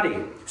body.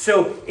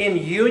 So in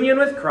union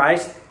with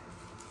Christ,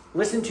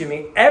 listen to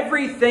me,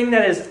 everything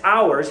that is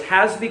ours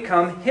has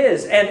become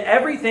his, and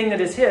everything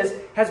that is his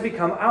has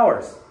become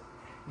ours.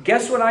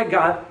 Guess what I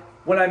got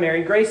when I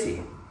married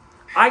Gracie?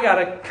 I got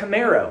a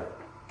Camaro.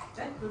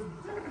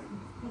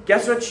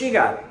 Guess what she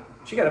got?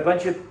 She got a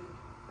bunch of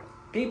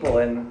people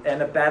and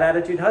a bad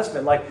attitude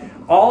husband. Like,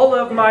 all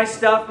of my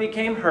stuff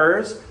became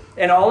hers,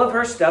 and all of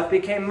her stuff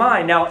became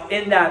mine. Now,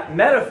 in that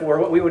metaphor,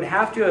 what we would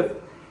have to have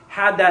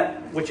had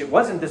that, which it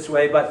wasn't this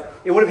way, but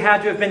it would have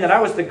had to have been that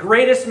I was the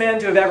greatest man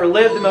to have ever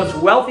lived, the most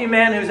wealthy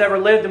man who's ever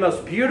lived, the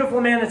most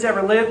beautiful man that's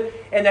ever lived,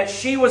 and that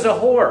she was a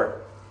whore.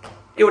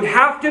 It would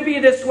have to be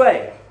this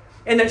way.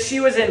 And that she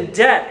was in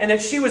debt, and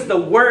that she was the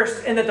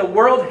worst, and that the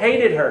world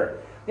hated her.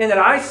 And that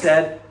I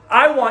said,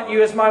 I want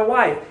you as my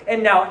wife.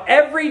 And now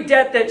every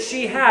debt that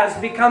she has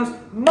becomes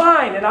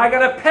mine, and I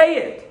got to pay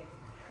it.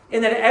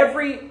 and that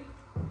every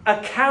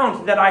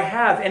account that I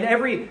have and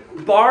every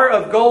bar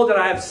of gold that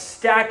I have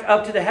stacked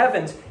up to the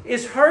heavens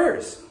is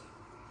hers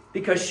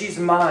because she's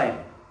mine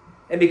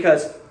and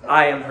because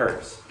I am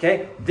hers.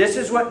 Okay? This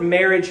is what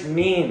marriage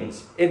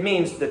means. It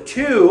means the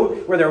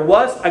two, where there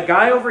was a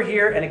guy over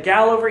here and a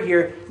gal over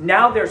here,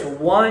 now there's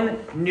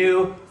one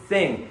new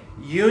thing.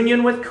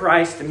 Union with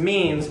Christ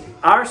means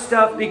our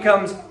stuff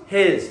becomes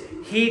his.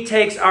 He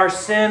takes our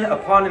sin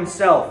upon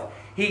himself.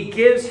 He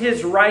gives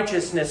his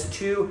righteousness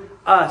to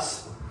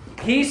us.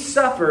 He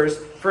suffers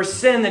for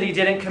sin that he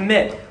didn't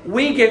commit.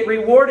 We get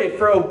rewarded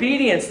for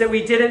obedience that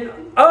we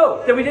didn't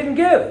owe, that we didn't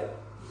give.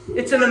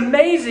 It's an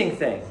amazing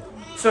thing.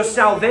 So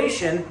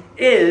salvation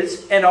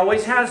is, and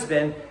always has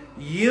been,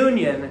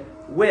 union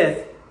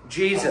with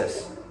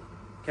Jesus.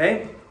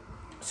 Okay?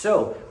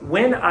 So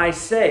when I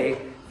say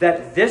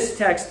that this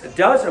text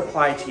does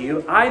apply to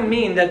you, I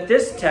mean that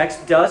this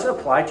text does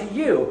apply to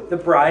you, the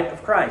bride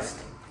of Christ.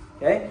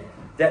 Okay?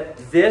 That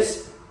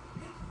this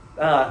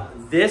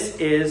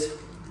is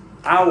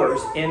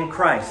ours in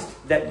Christ.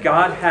 That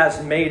God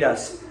has made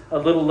us a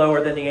little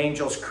lower than the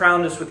angels,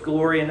 crowned us with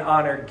glory and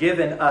honor,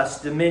 given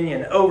us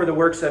dominion over the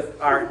works of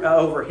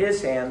over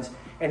his hands,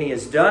 and he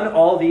has done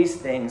all these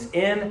things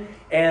in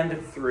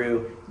and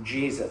through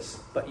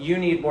Jesus. But you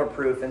need more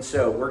proof, and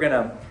so we're going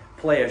to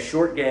play a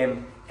short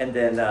game, and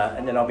then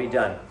I'll be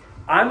done.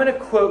 I'm going to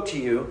quote to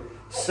you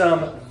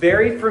some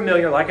very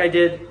familiar, like I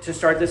did to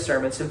start this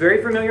sermon, some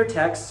very familiar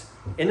texts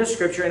in the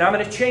Scripture, and I'm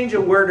going to change a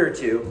word or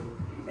two,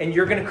 and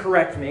you're going to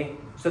correct me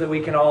so that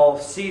we can all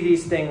see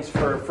these things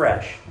for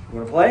fresh. You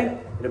want to play?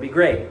 It'll be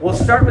great. We'll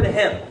start with a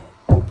hymn.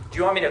 Do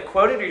you want me to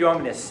quote it or do you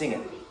want me to sing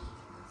it?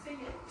 Sing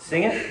it.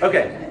 Sing it?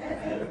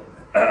 Okay.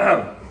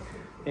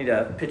 Need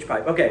a pitch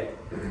pipe. Okay.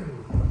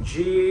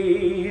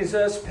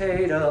 Jesus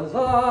paid a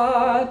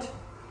lot.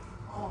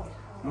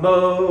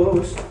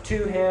 Most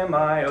to him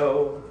I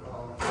owe.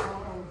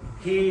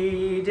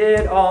 He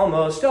did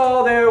almost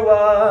all there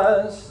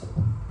was.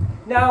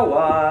 Now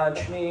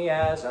watch me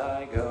as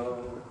I go.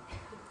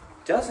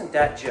 Doesn't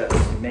that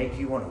just make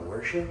you want to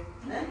worship?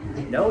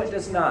 No, it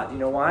does not. You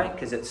know why?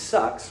 Because it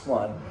sucks,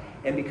 one,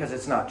 and because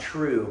it's not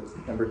true,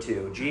 number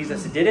two.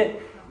 Jesus didn't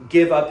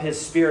give up his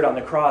spirit on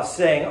the cross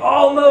saying,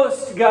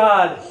 almost,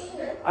 God,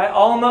 I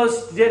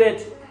almost did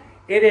it.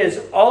 It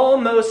is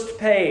almost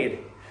paid.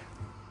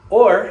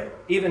 Or,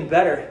 even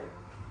better,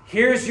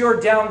 here's your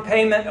down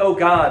payment, oh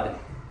God.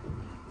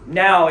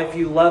 Now, if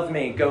you love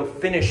me, go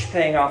finish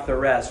paying off the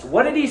rest.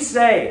 What did he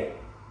say,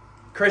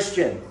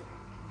 Christian?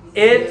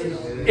 It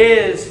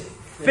is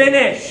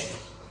finished.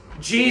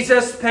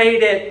 Jesus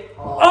paid it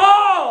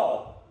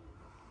all.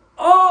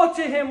 All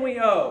to him we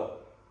owe.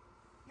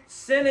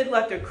 Sin had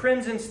left a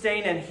crimson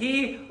stain, and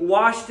he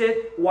washed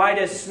it white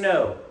as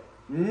snow.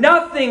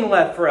 Nothing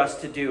left for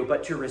us to do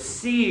but to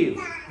receive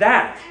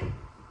that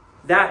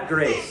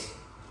grace.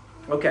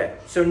 Okay,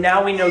 so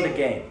now we know the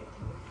game.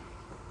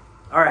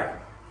 All right,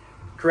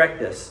 correct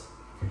this.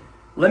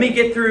 Let me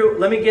get through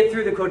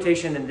the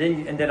quotation,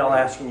 and then I'll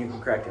ask you and you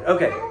can correct it.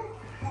 Okay,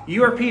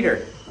 you are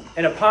Peter,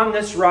 and upon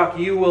this rock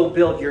you will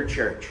build your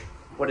church.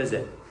 What is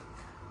it?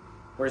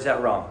 Where's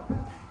that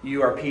wrong?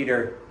 You are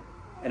Peter,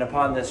 and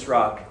upon this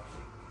rock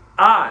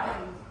I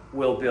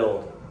will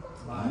build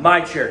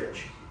my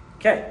church.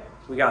 Okay,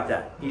 we got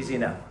that. Easy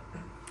enough.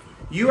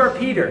 You are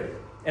Peter,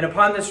 and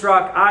upon this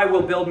rock I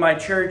will build my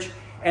church,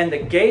 and the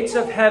gates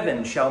of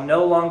heaven shall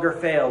no longer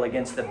fail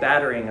against the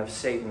battering of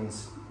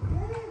Satan's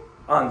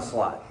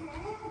onslaught.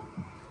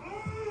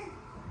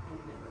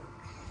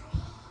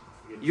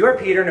 You are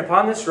Peter, and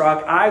upon this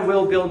rock I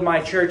will build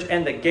my church,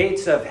 and the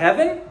gates of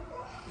heaven?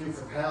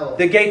 Gates of hell.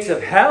 The gates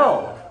of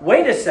hell.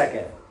 Wait a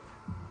second.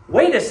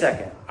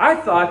 I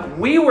thought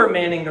we were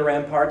manning the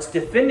ramparts,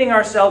 defending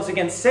ourselves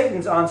against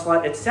Satan's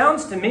onslaught. It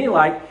sounds to me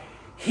like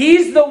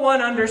he's the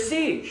one under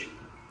siege.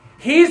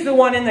 He's the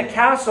one in the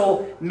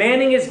castle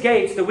manning his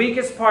gates, the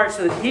weakest part,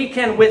 so that he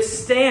can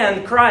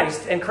withstand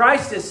Christ. And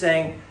Christ is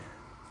saying,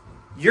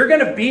 you're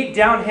going to beat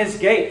down his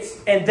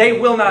gates, and they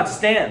will not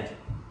stand.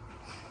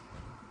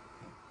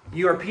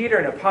 You are Peter,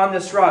 and upon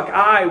this rock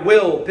I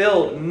will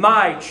build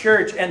my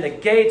church, and the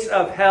gates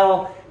of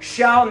hell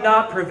shall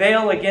not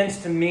prevail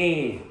against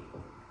me.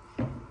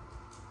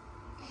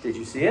 Did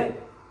you see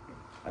it?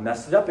 I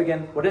messed it up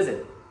again. What is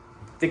it?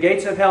 The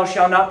gates of hell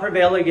shall not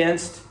prevail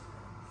against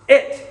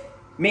it.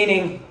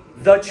 Meaning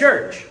the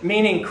church.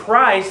 Meaning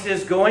Christ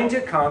is going to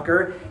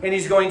conquer, and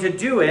he's going to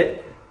do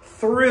it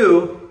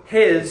through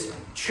his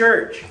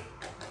church.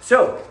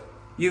 So,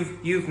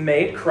 you've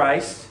made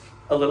Christ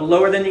a little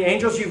lower than the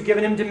angels. You've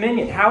given him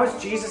dominion. How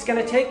is Jesus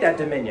going to take that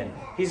dominion?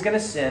 He's going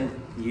to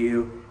send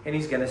you, and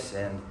he's going to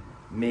send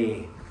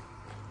me.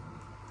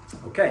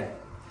 Okay.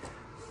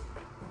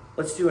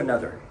 Let's do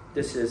another.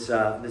 This is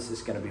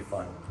going to be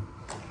fun.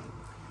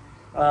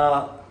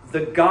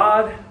 The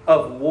God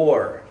of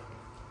war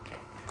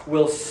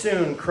will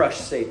soon crush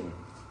Satan.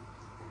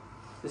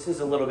 This is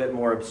a little bit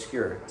more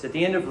obscure. It's at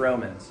the end of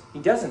Romans. He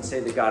doesn't say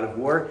the God of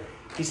war.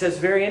 He says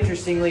very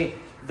interestingly,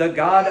 the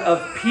God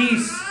of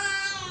peace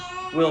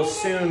will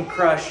soon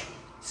crush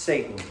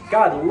Satan.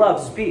 God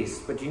loves peace,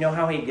 but do you know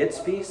how he gets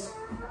peace?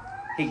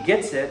 He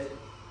gets it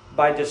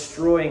by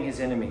destroying his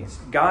enemies.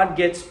 God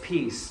gets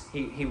peace.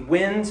 He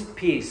wins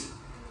peace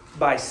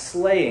by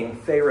slaying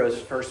Pharaoh's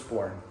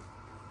firstborn,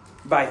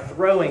 by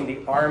throwing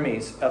the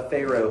armies of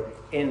Pharaoh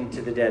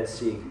into the Dead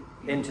Sea,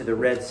 into the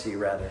Red Sea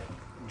rather.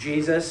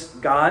 Jesus,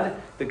 God,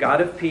 the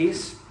God of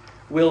peace,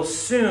 will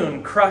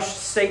soon crush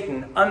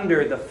Satan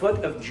under the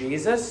foot of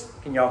Jesus.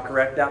 Can y'all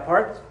correct that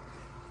part?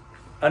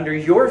 Under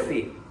your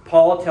feet,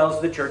 Paul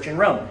tells the church in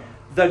Rome.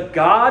 The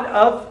God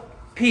of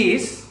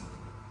peace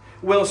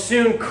will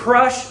soon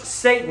crush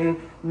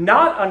Satan,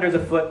 not under the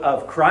foot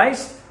of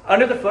Christ,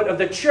 under the foot of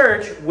the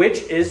church,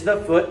 which is the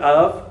foot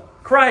of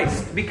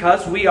Christ,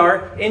 because we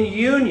are in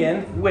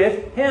union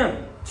with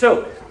him.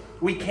 So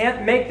we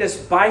can't make this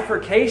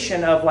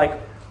bifurcation of like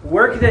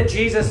work that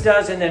Jesus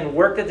does and then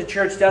work that the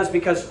church does,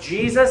 because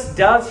Jesus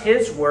does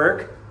his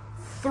work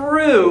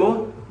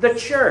through the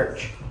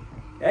church.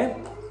 Okay?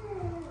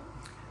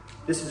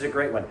 This is a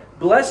great one.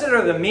 Blessed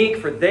are the meek,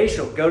 for they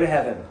shall go to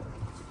heaven.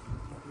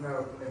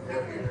 No.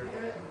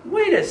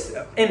 Wait a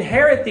second.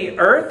 Inherit the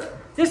earth?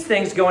 This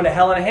thing's going to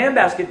hell in a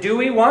handbasket. Do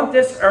we want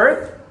this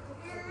earth?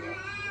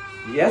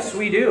 Yes,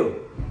 we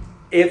do.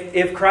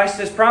 If Christ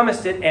has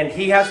promised it, and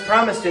he has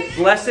promised it,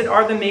 blessed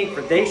are the meek,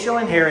 for they shall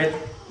inherit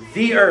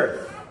the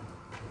earth.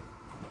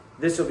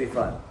 This will be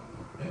fun.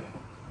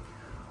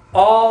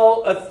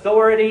 All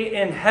authority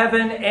in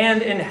heaven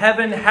and in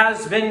heaven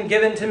has been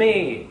given to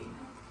me.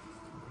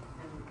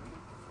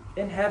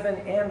 In heaven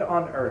and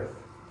on earth.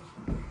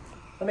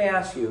 Let me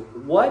ask you,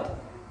 what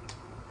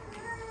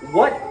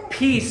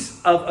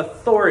piece of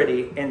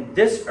authority in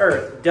this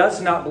earth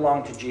does not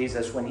belong to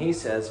Jesus when he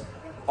says,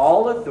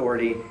 all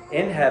authority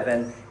in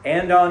heaven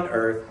and on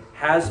earth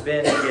has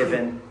been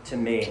given to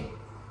me?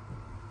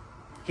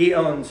 He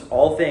owns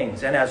all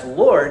things. And as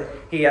Lord,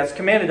 he has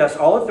commanded us,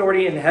 all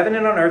authority in heaven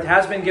and on earth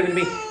has been given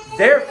to me.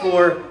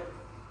 Therefore,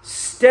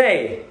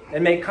 stay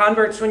and make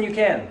converts when you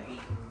can.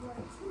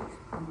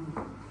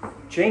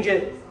 Change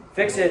it.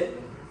 Fix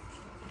it.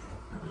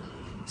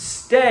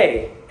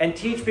 Stay and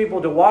teach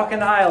people to walk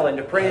an aisle and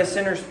to pray a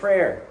sinner's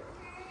prayer.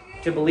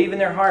 To believe in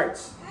their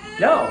hearts.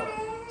 No.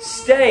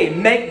 Stay.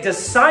 Make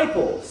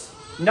disciples.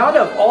 Not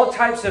of all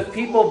types of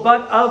people,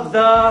 but of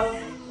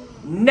the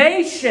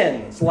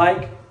nations.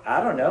 Like,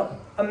 I don't know,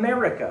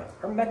 America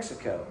or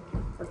Mexico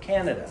or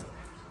Canada.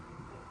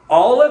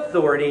 All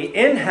authority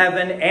in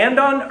heaven and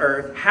on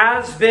earth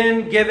has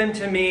been given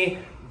to me.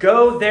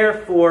 Go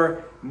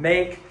therefore,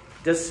 make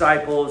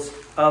disciples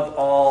of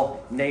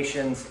all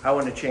nations. I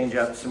want to change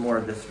up some more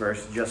of this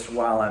verse just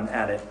while I'm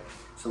at it.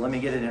 So let me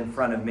get it in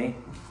front of me.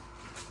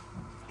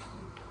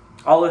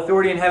 All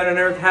authority in heaven and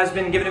earth has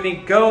been given to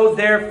me. Go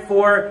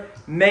therefore,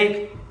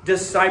 make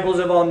disciples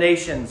of all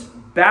nations,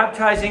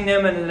 baptizing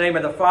them in the name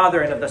of the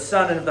Father and of the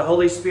Son and of the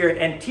Holy Spirit,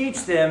 and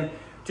teach them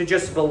to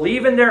just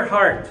believe in their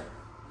heart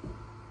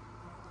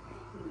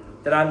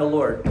that I'm the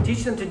Lord.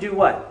 Teach them to do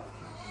what?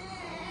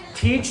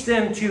 Teach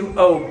them to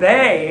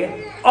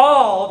obey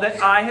all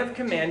that I have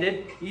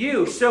commanded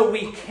you. So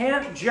we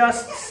can't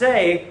just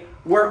say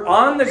we're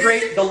on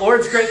the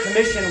Lord's Great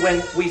Commission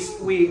when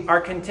we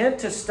are content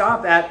to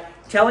stop at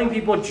telling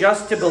people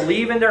just to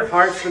believe in their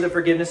hearts for the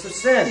forgiveness of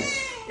sin,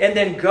 and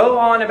then go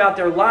on about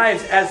their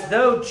lives as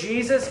though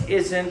Jesus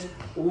isn't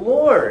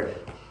Lord.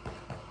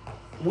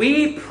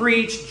 We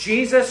preach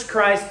Jesus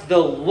Christ the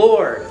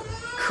Lord,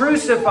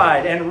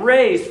 crucified and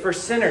raised for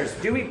sinners.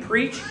 Do we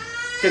preach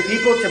to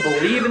people to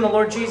believe in the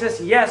Lord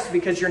Jesus? Yes,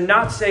 because you're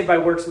not saved by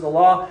works of the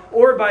law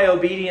or by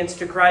obedience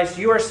to Christ.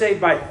 You are saved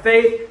by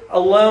faith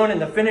alone in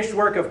the finished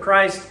work of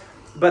Christ.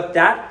 But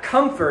that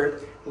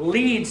comfort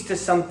leads to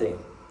something.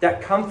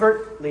 That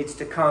comfort leads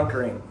to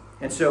conquering.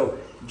 And so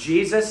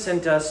Jesus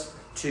sent us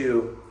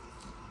to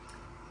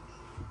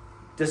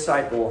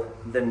disciple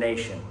the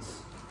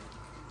nations.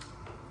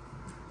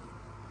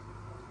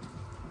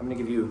 I'm going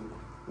to give you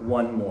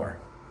one more.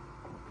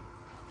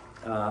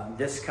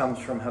 This comes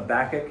from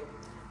Habakkuk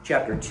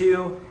chapter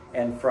 2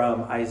 and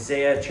from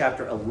Isaiah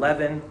chapter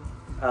 11.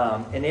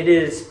 And it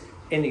is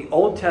in the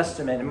Old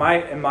Testament,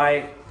 in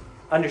my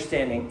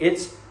understanding,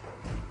 it's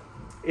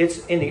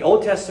in the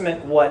Old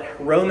Testament what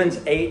Romans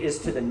 8 is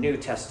to the New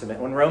Testament.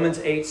 When Romans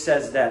 8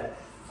 says that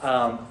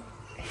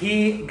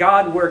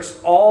God works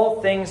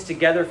all things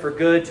together for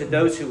good to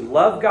those who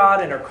love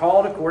God and are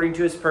called according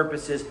to his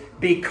purposes,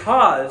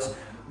 because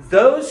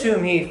those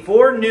whom he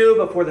foreknew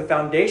before the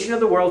foundation of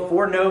the world,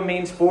 foreknow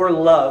means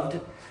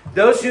foreloved,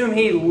 those whom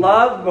he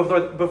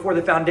loved before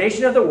the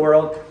foundation of the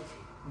world,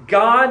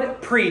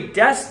 God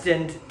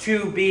predestined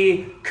to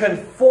be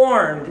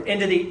conformed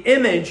into the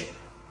image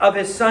of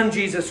his Son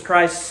Jesus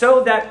Christ,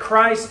 so that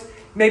Christ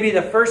may be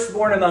the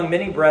firstborn among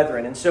many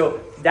brethren. And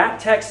so that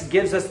text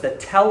gives us the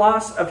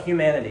telos of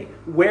humanity,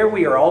 where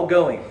we are all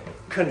going.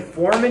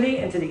 Conformity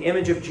into the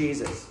image of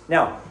Jesus.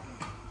 Now,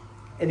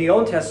 in the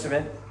Old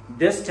Testament,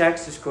 this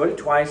text is quoted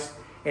twice,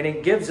 and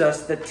it gives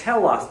us the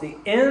telos, the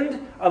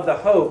end of the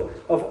hope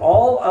of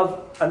all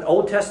of an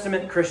Old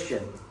Testament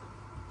Christian.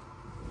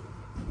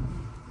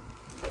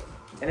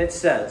 And it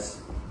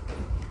says,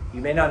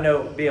 You may not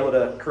be able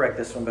to correct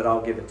this one, but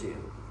I'll give it to you.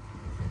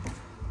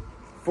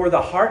 For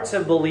the hearts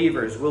of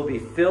believers will be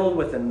filled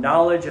with the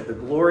knowledge of the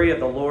glory of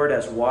the Lord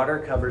as water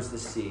covers the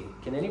sea.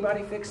 Can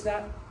anybody fix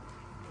that?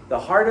 The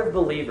heart of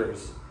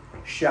believers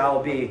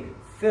shall be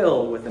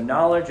filled with the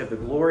knowledge of the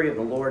glory of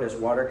the Lord as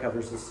water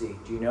covers the sea.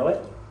 Do you know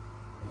it?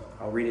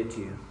 I'll read it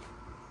to you.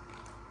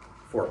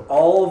 For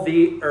all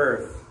the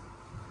earth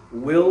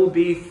will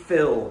be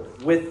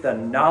filled with the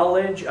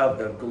knowledge of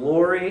the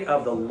glory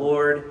of the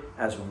Lord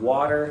as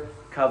water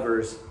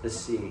covers the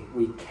sea.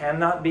 We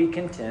cannot be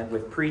content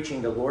with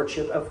preaching the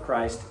lordship of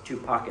Christ to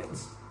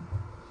pockets.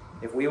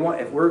 If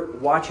we're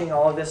watching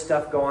all of this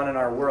stuff go on in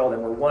our world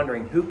and we're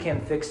wondering who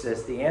can fix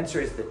this, the answer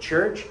is the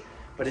church,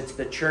 but it's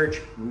the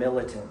church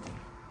militant.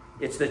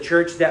 It's the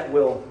church that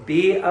will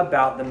be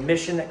about the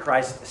mission that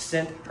Christ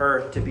sent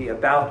her to be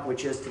about,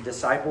 which is to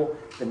disciple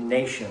the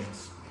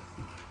nations.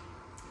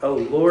 Oh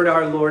Lord,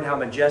 our Lord, how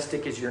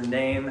majestic is your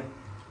name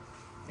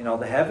in all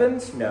the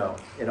heavens? No,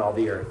 in all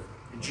the earth.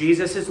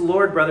 Jesus is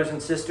Lord, brothers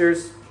and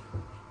sisters.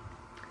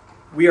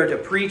 We are to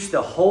preach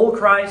the whole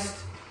Christ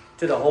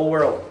to the whole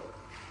world.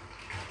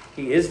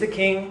 He is the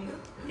King.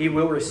 He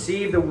will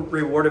receive the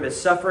reward of his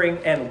suffering.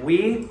 And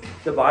we,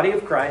 the body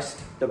of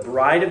Christ, the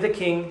bride of the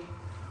King,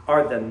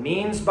 are the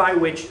means by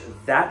which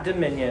that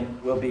dominion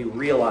will be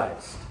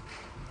realized.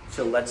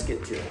 So let's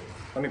get to it.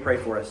 Let me pray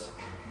for us,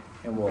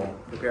 and we'll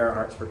prepare our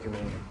hearts for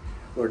communion.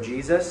 Lord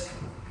Jesus,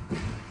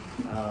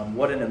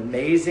 what an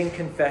amazing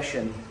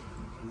confession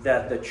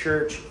that the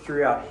church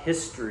throughout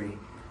history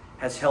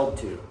has held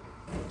to,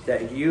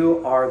 that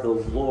you are the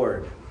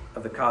Lord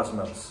of the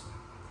cosmos,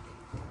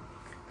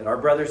 that our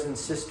brothers and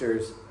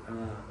sisters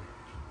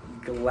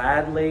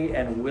gladly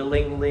and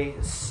willingly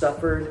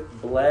suffered,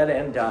 bled,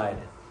 and died,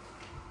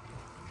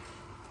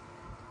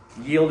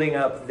 yielding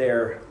up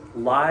their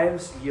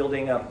lives,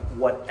 yielding up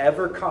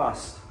whatever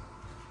cost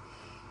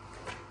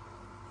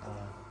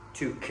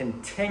to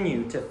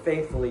continue to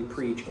faithfully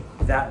preach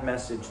that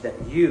message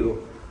that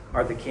you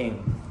are the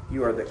King.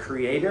 You are the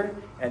creator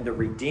and the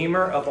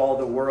redeemer of all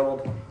the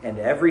world, and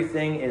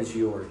everything is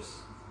yours.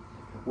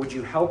 Would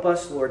you help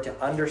us, Lord,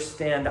 to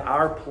understand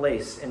our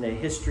place in the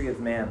history of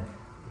man,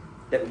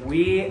 that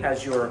we,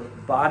 as your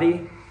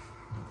body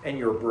and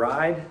your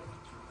bride,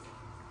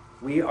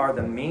 we are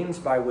the means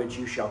by which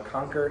you shall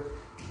conquer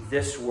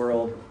this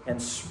world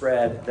and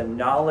spread the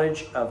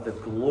knowledge of the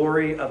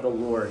glory of the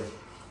Lord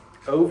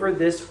over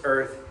this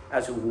earth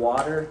as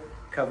water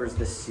covers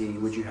the sea.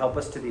 Would you help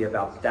us to be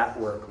about that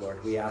work,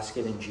 Lord? We ask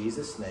it in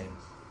Jesus' name,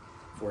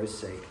 for his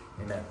sake.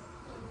 Amen.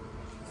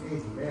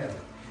 Amen.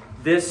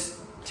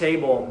 This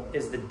table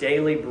is the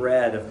daily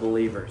bread of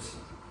believers.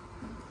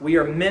 We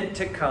are meant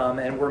to come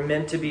and we're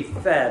meant to be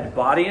fed,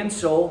 body and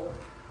soul,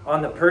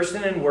 on the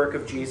person and work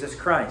of Jesus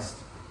Christ.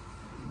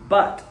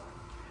 But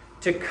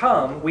to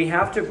come, we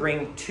have to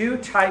bring two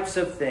types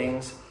of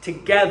things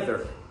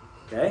together.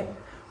 Okay?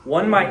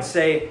 One might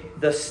say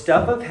the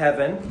stuff of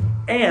heaven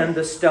and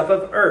the stuff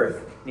of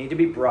earth need to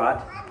be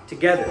brought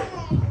together.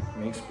 Let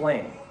me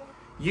explain.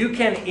 You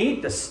can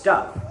eat the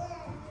stuff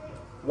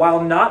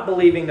while not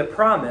believing the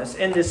promise,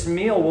 and this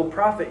meal will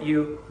profit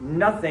you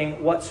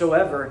nothing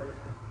whatsoever.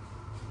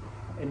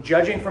 And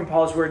judging from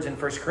Paul's words in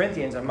 1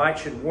 Corinthians, I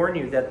should warn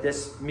you that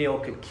this meal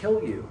could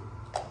kill you.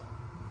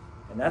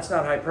 And that's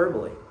not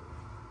hyperbole.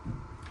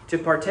 To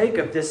partake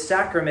of this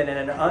sacrament in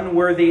an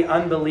unworthy,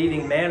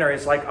 unbelieving manner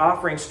is like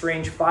offering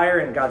strange fire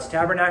in God's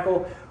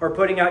tabernacle or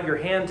putting out your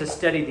hand to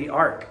steady the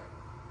ark.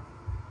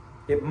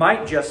 It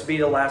might just be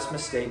the last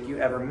mistake you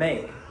ever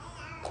make.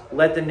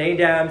 Let the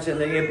Nadabs and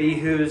the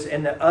Abihus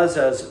and the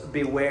Uzzahs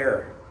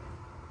beware.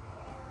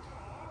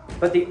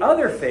 But the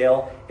other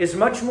fail is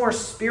much more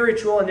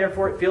spiritual, and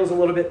therefore it feels a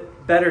little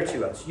bit better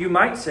to us. You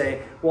might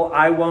say, well,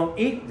 I won't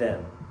eat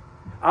them.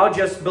 I'll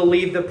just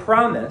believe the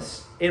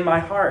promise in my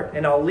heart,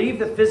 and I'll leave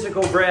the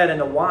physical bread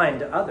and the wine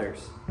to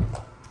others.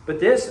 But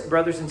this,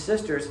 brothers and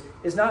sisters,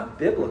 is not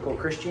biblical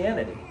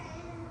Christianity.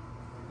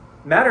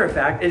 Matter of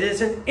fact, it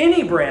isn't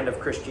any brand of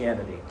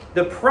Christianity.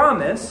 The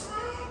promise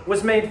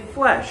was made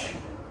flesh.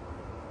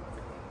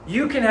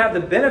 You can have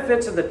the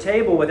benefits of the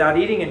table without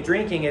eating and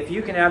drinking if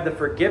you can have the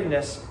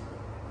forgiveness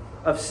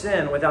of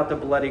sin without the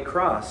bloody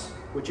cross,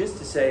 which is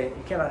to say,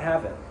 you cannot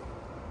have it.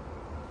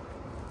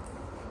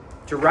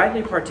 To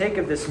rightly partake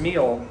of this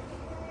meal,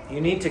 you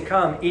need to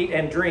come, eat,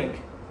 and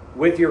drink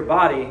with your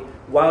body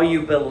while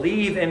you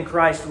believe in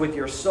Christ with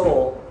your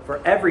soul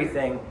for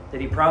everything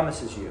that he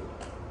promises you.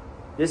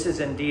 This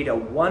is indeed a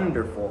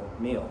wonderful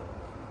meal.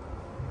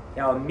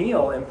 Now, a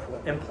meal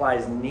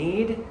implies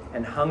need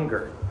and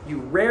hunger. You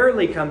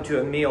rarely come to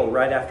a meal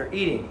right after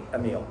eating a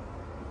meal.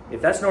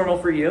 If that's normal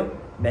for you,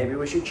 maybe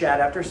we should chat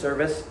after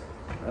service,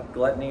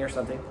 gluttony or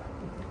something.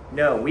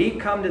 No, we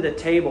come to the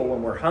table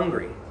when we're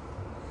hungry.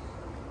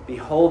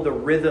 Behold the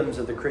rhythms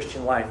of the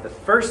Christian life. The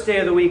first day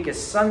of the week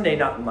is Sunday,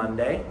 not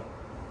Monday.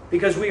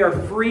 because we are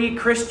free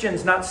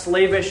Christians, not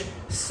slavish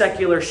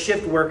secular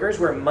shift workers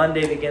where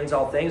Monday begins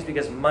all things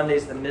because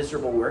Monday's the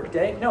miserable work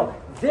day. No,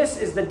 this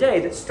is the day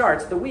that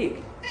starts the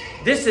week.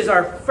 This is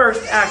our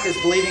first act as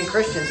believing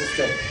Christians, is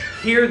to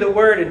hear the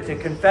word and to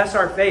confess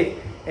our faith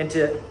and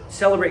to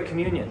celebrate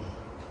communion.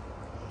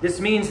 This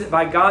means that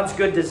by God's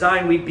good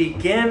design, we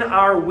begin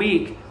our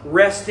week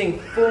resting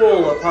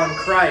full upon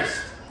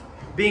Christ,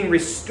 being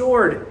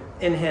restored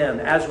in Him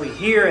as we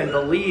hear and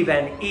believe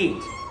and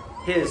eat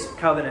His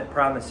covenant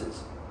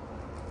promises.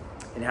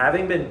 And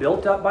having been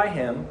built up by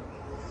Him,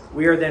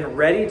 we are then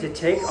ready to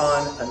take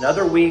on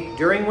another week,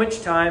 during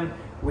which time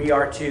we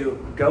are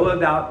to go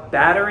about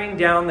battering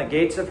down the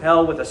gates of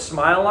hell with a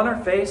smile on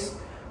our face,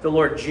 the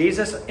Lord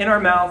Jesus in our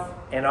mouth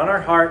and on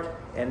our heart,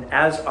 and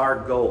as our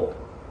goal.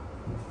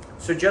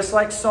 So just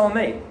like Psalm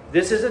 8,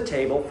 this is a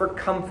table for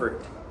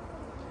comfort.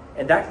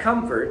 And that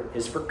comfort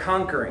is for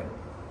conquering.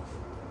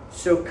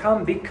 So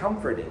come be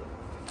comforted,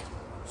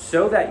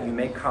 so that you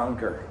may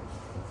conquer.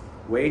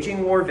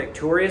 Waging war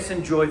victorious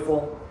and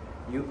joyful,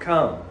 you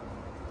come.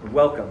 And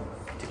welcome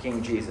to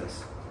King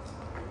Jesus.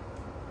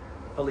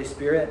 Holy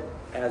Spirit,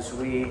 as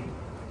we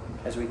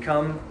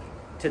come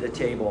to the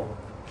table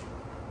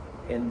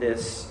in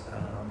this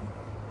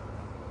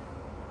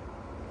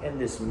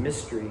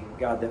mystery,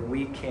 God, that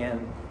we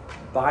can,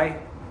 by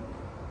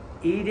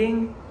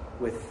eating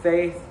with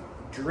faith,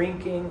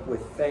 drinking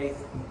with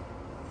faith,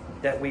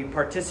 that we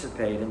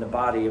participate in the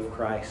body of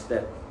Christ,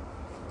 that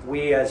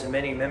we as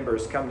many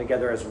members come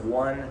together as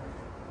one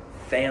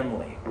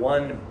family,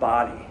 one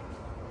body,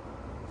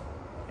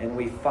 and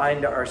we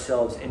find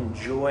ourselves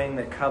enjoying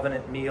the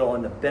covenant meal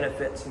and the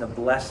benefits and the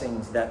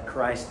blessings that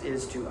Christ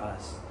is to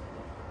us.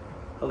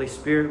 Holy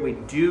Spirit, we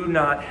do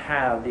not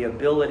have the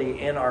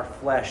ability in our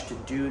flesh to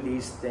do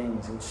these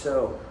things, and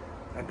so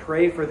I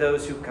pray for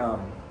those who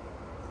come.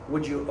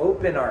 Would you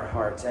open our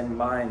hearts and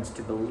minds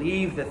to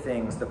believe the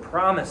things, the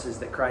promises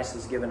that Christ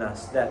has given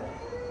us, that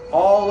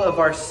all of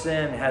our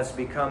sin has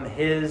become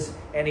His,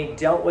 and He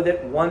dealt with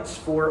it once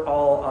for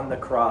all on the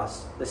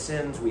cross. The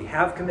sins we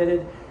have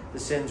committed, the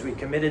sins we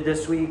committed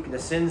this week, the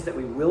sins that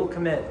we will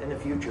commit in the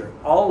future,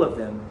 all of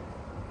them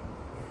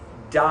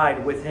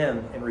died with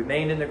Him and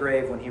remained in the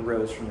grave when He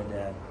rose from the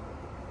dead.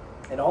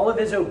 And all of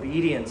His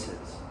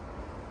obediences,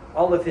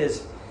 all of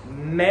His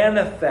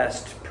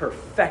manifest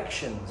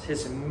perfections,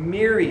 His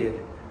myriad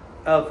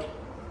of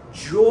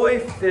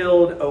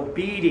joy-filled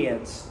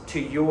obedience to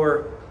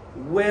your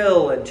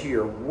will and to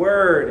your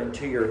word and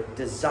to your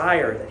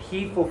desire, that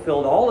He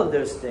fulfilled all of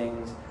those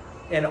things,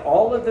 and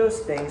all of those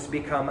things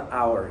become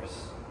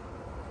ours.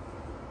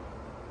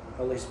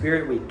 Holy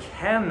Spirit, we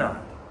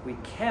cannot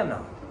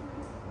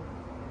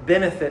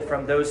benefit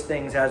from those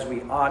things as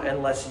we ought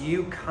unless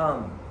you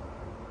come.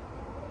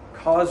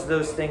 Cause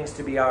those things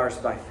to be ours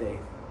by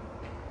faith.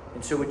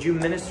 And so would you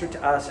minister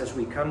to us as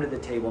we come to the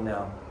table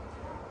now?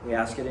 We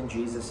ask it in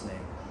Jesus' name.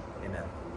 Amen.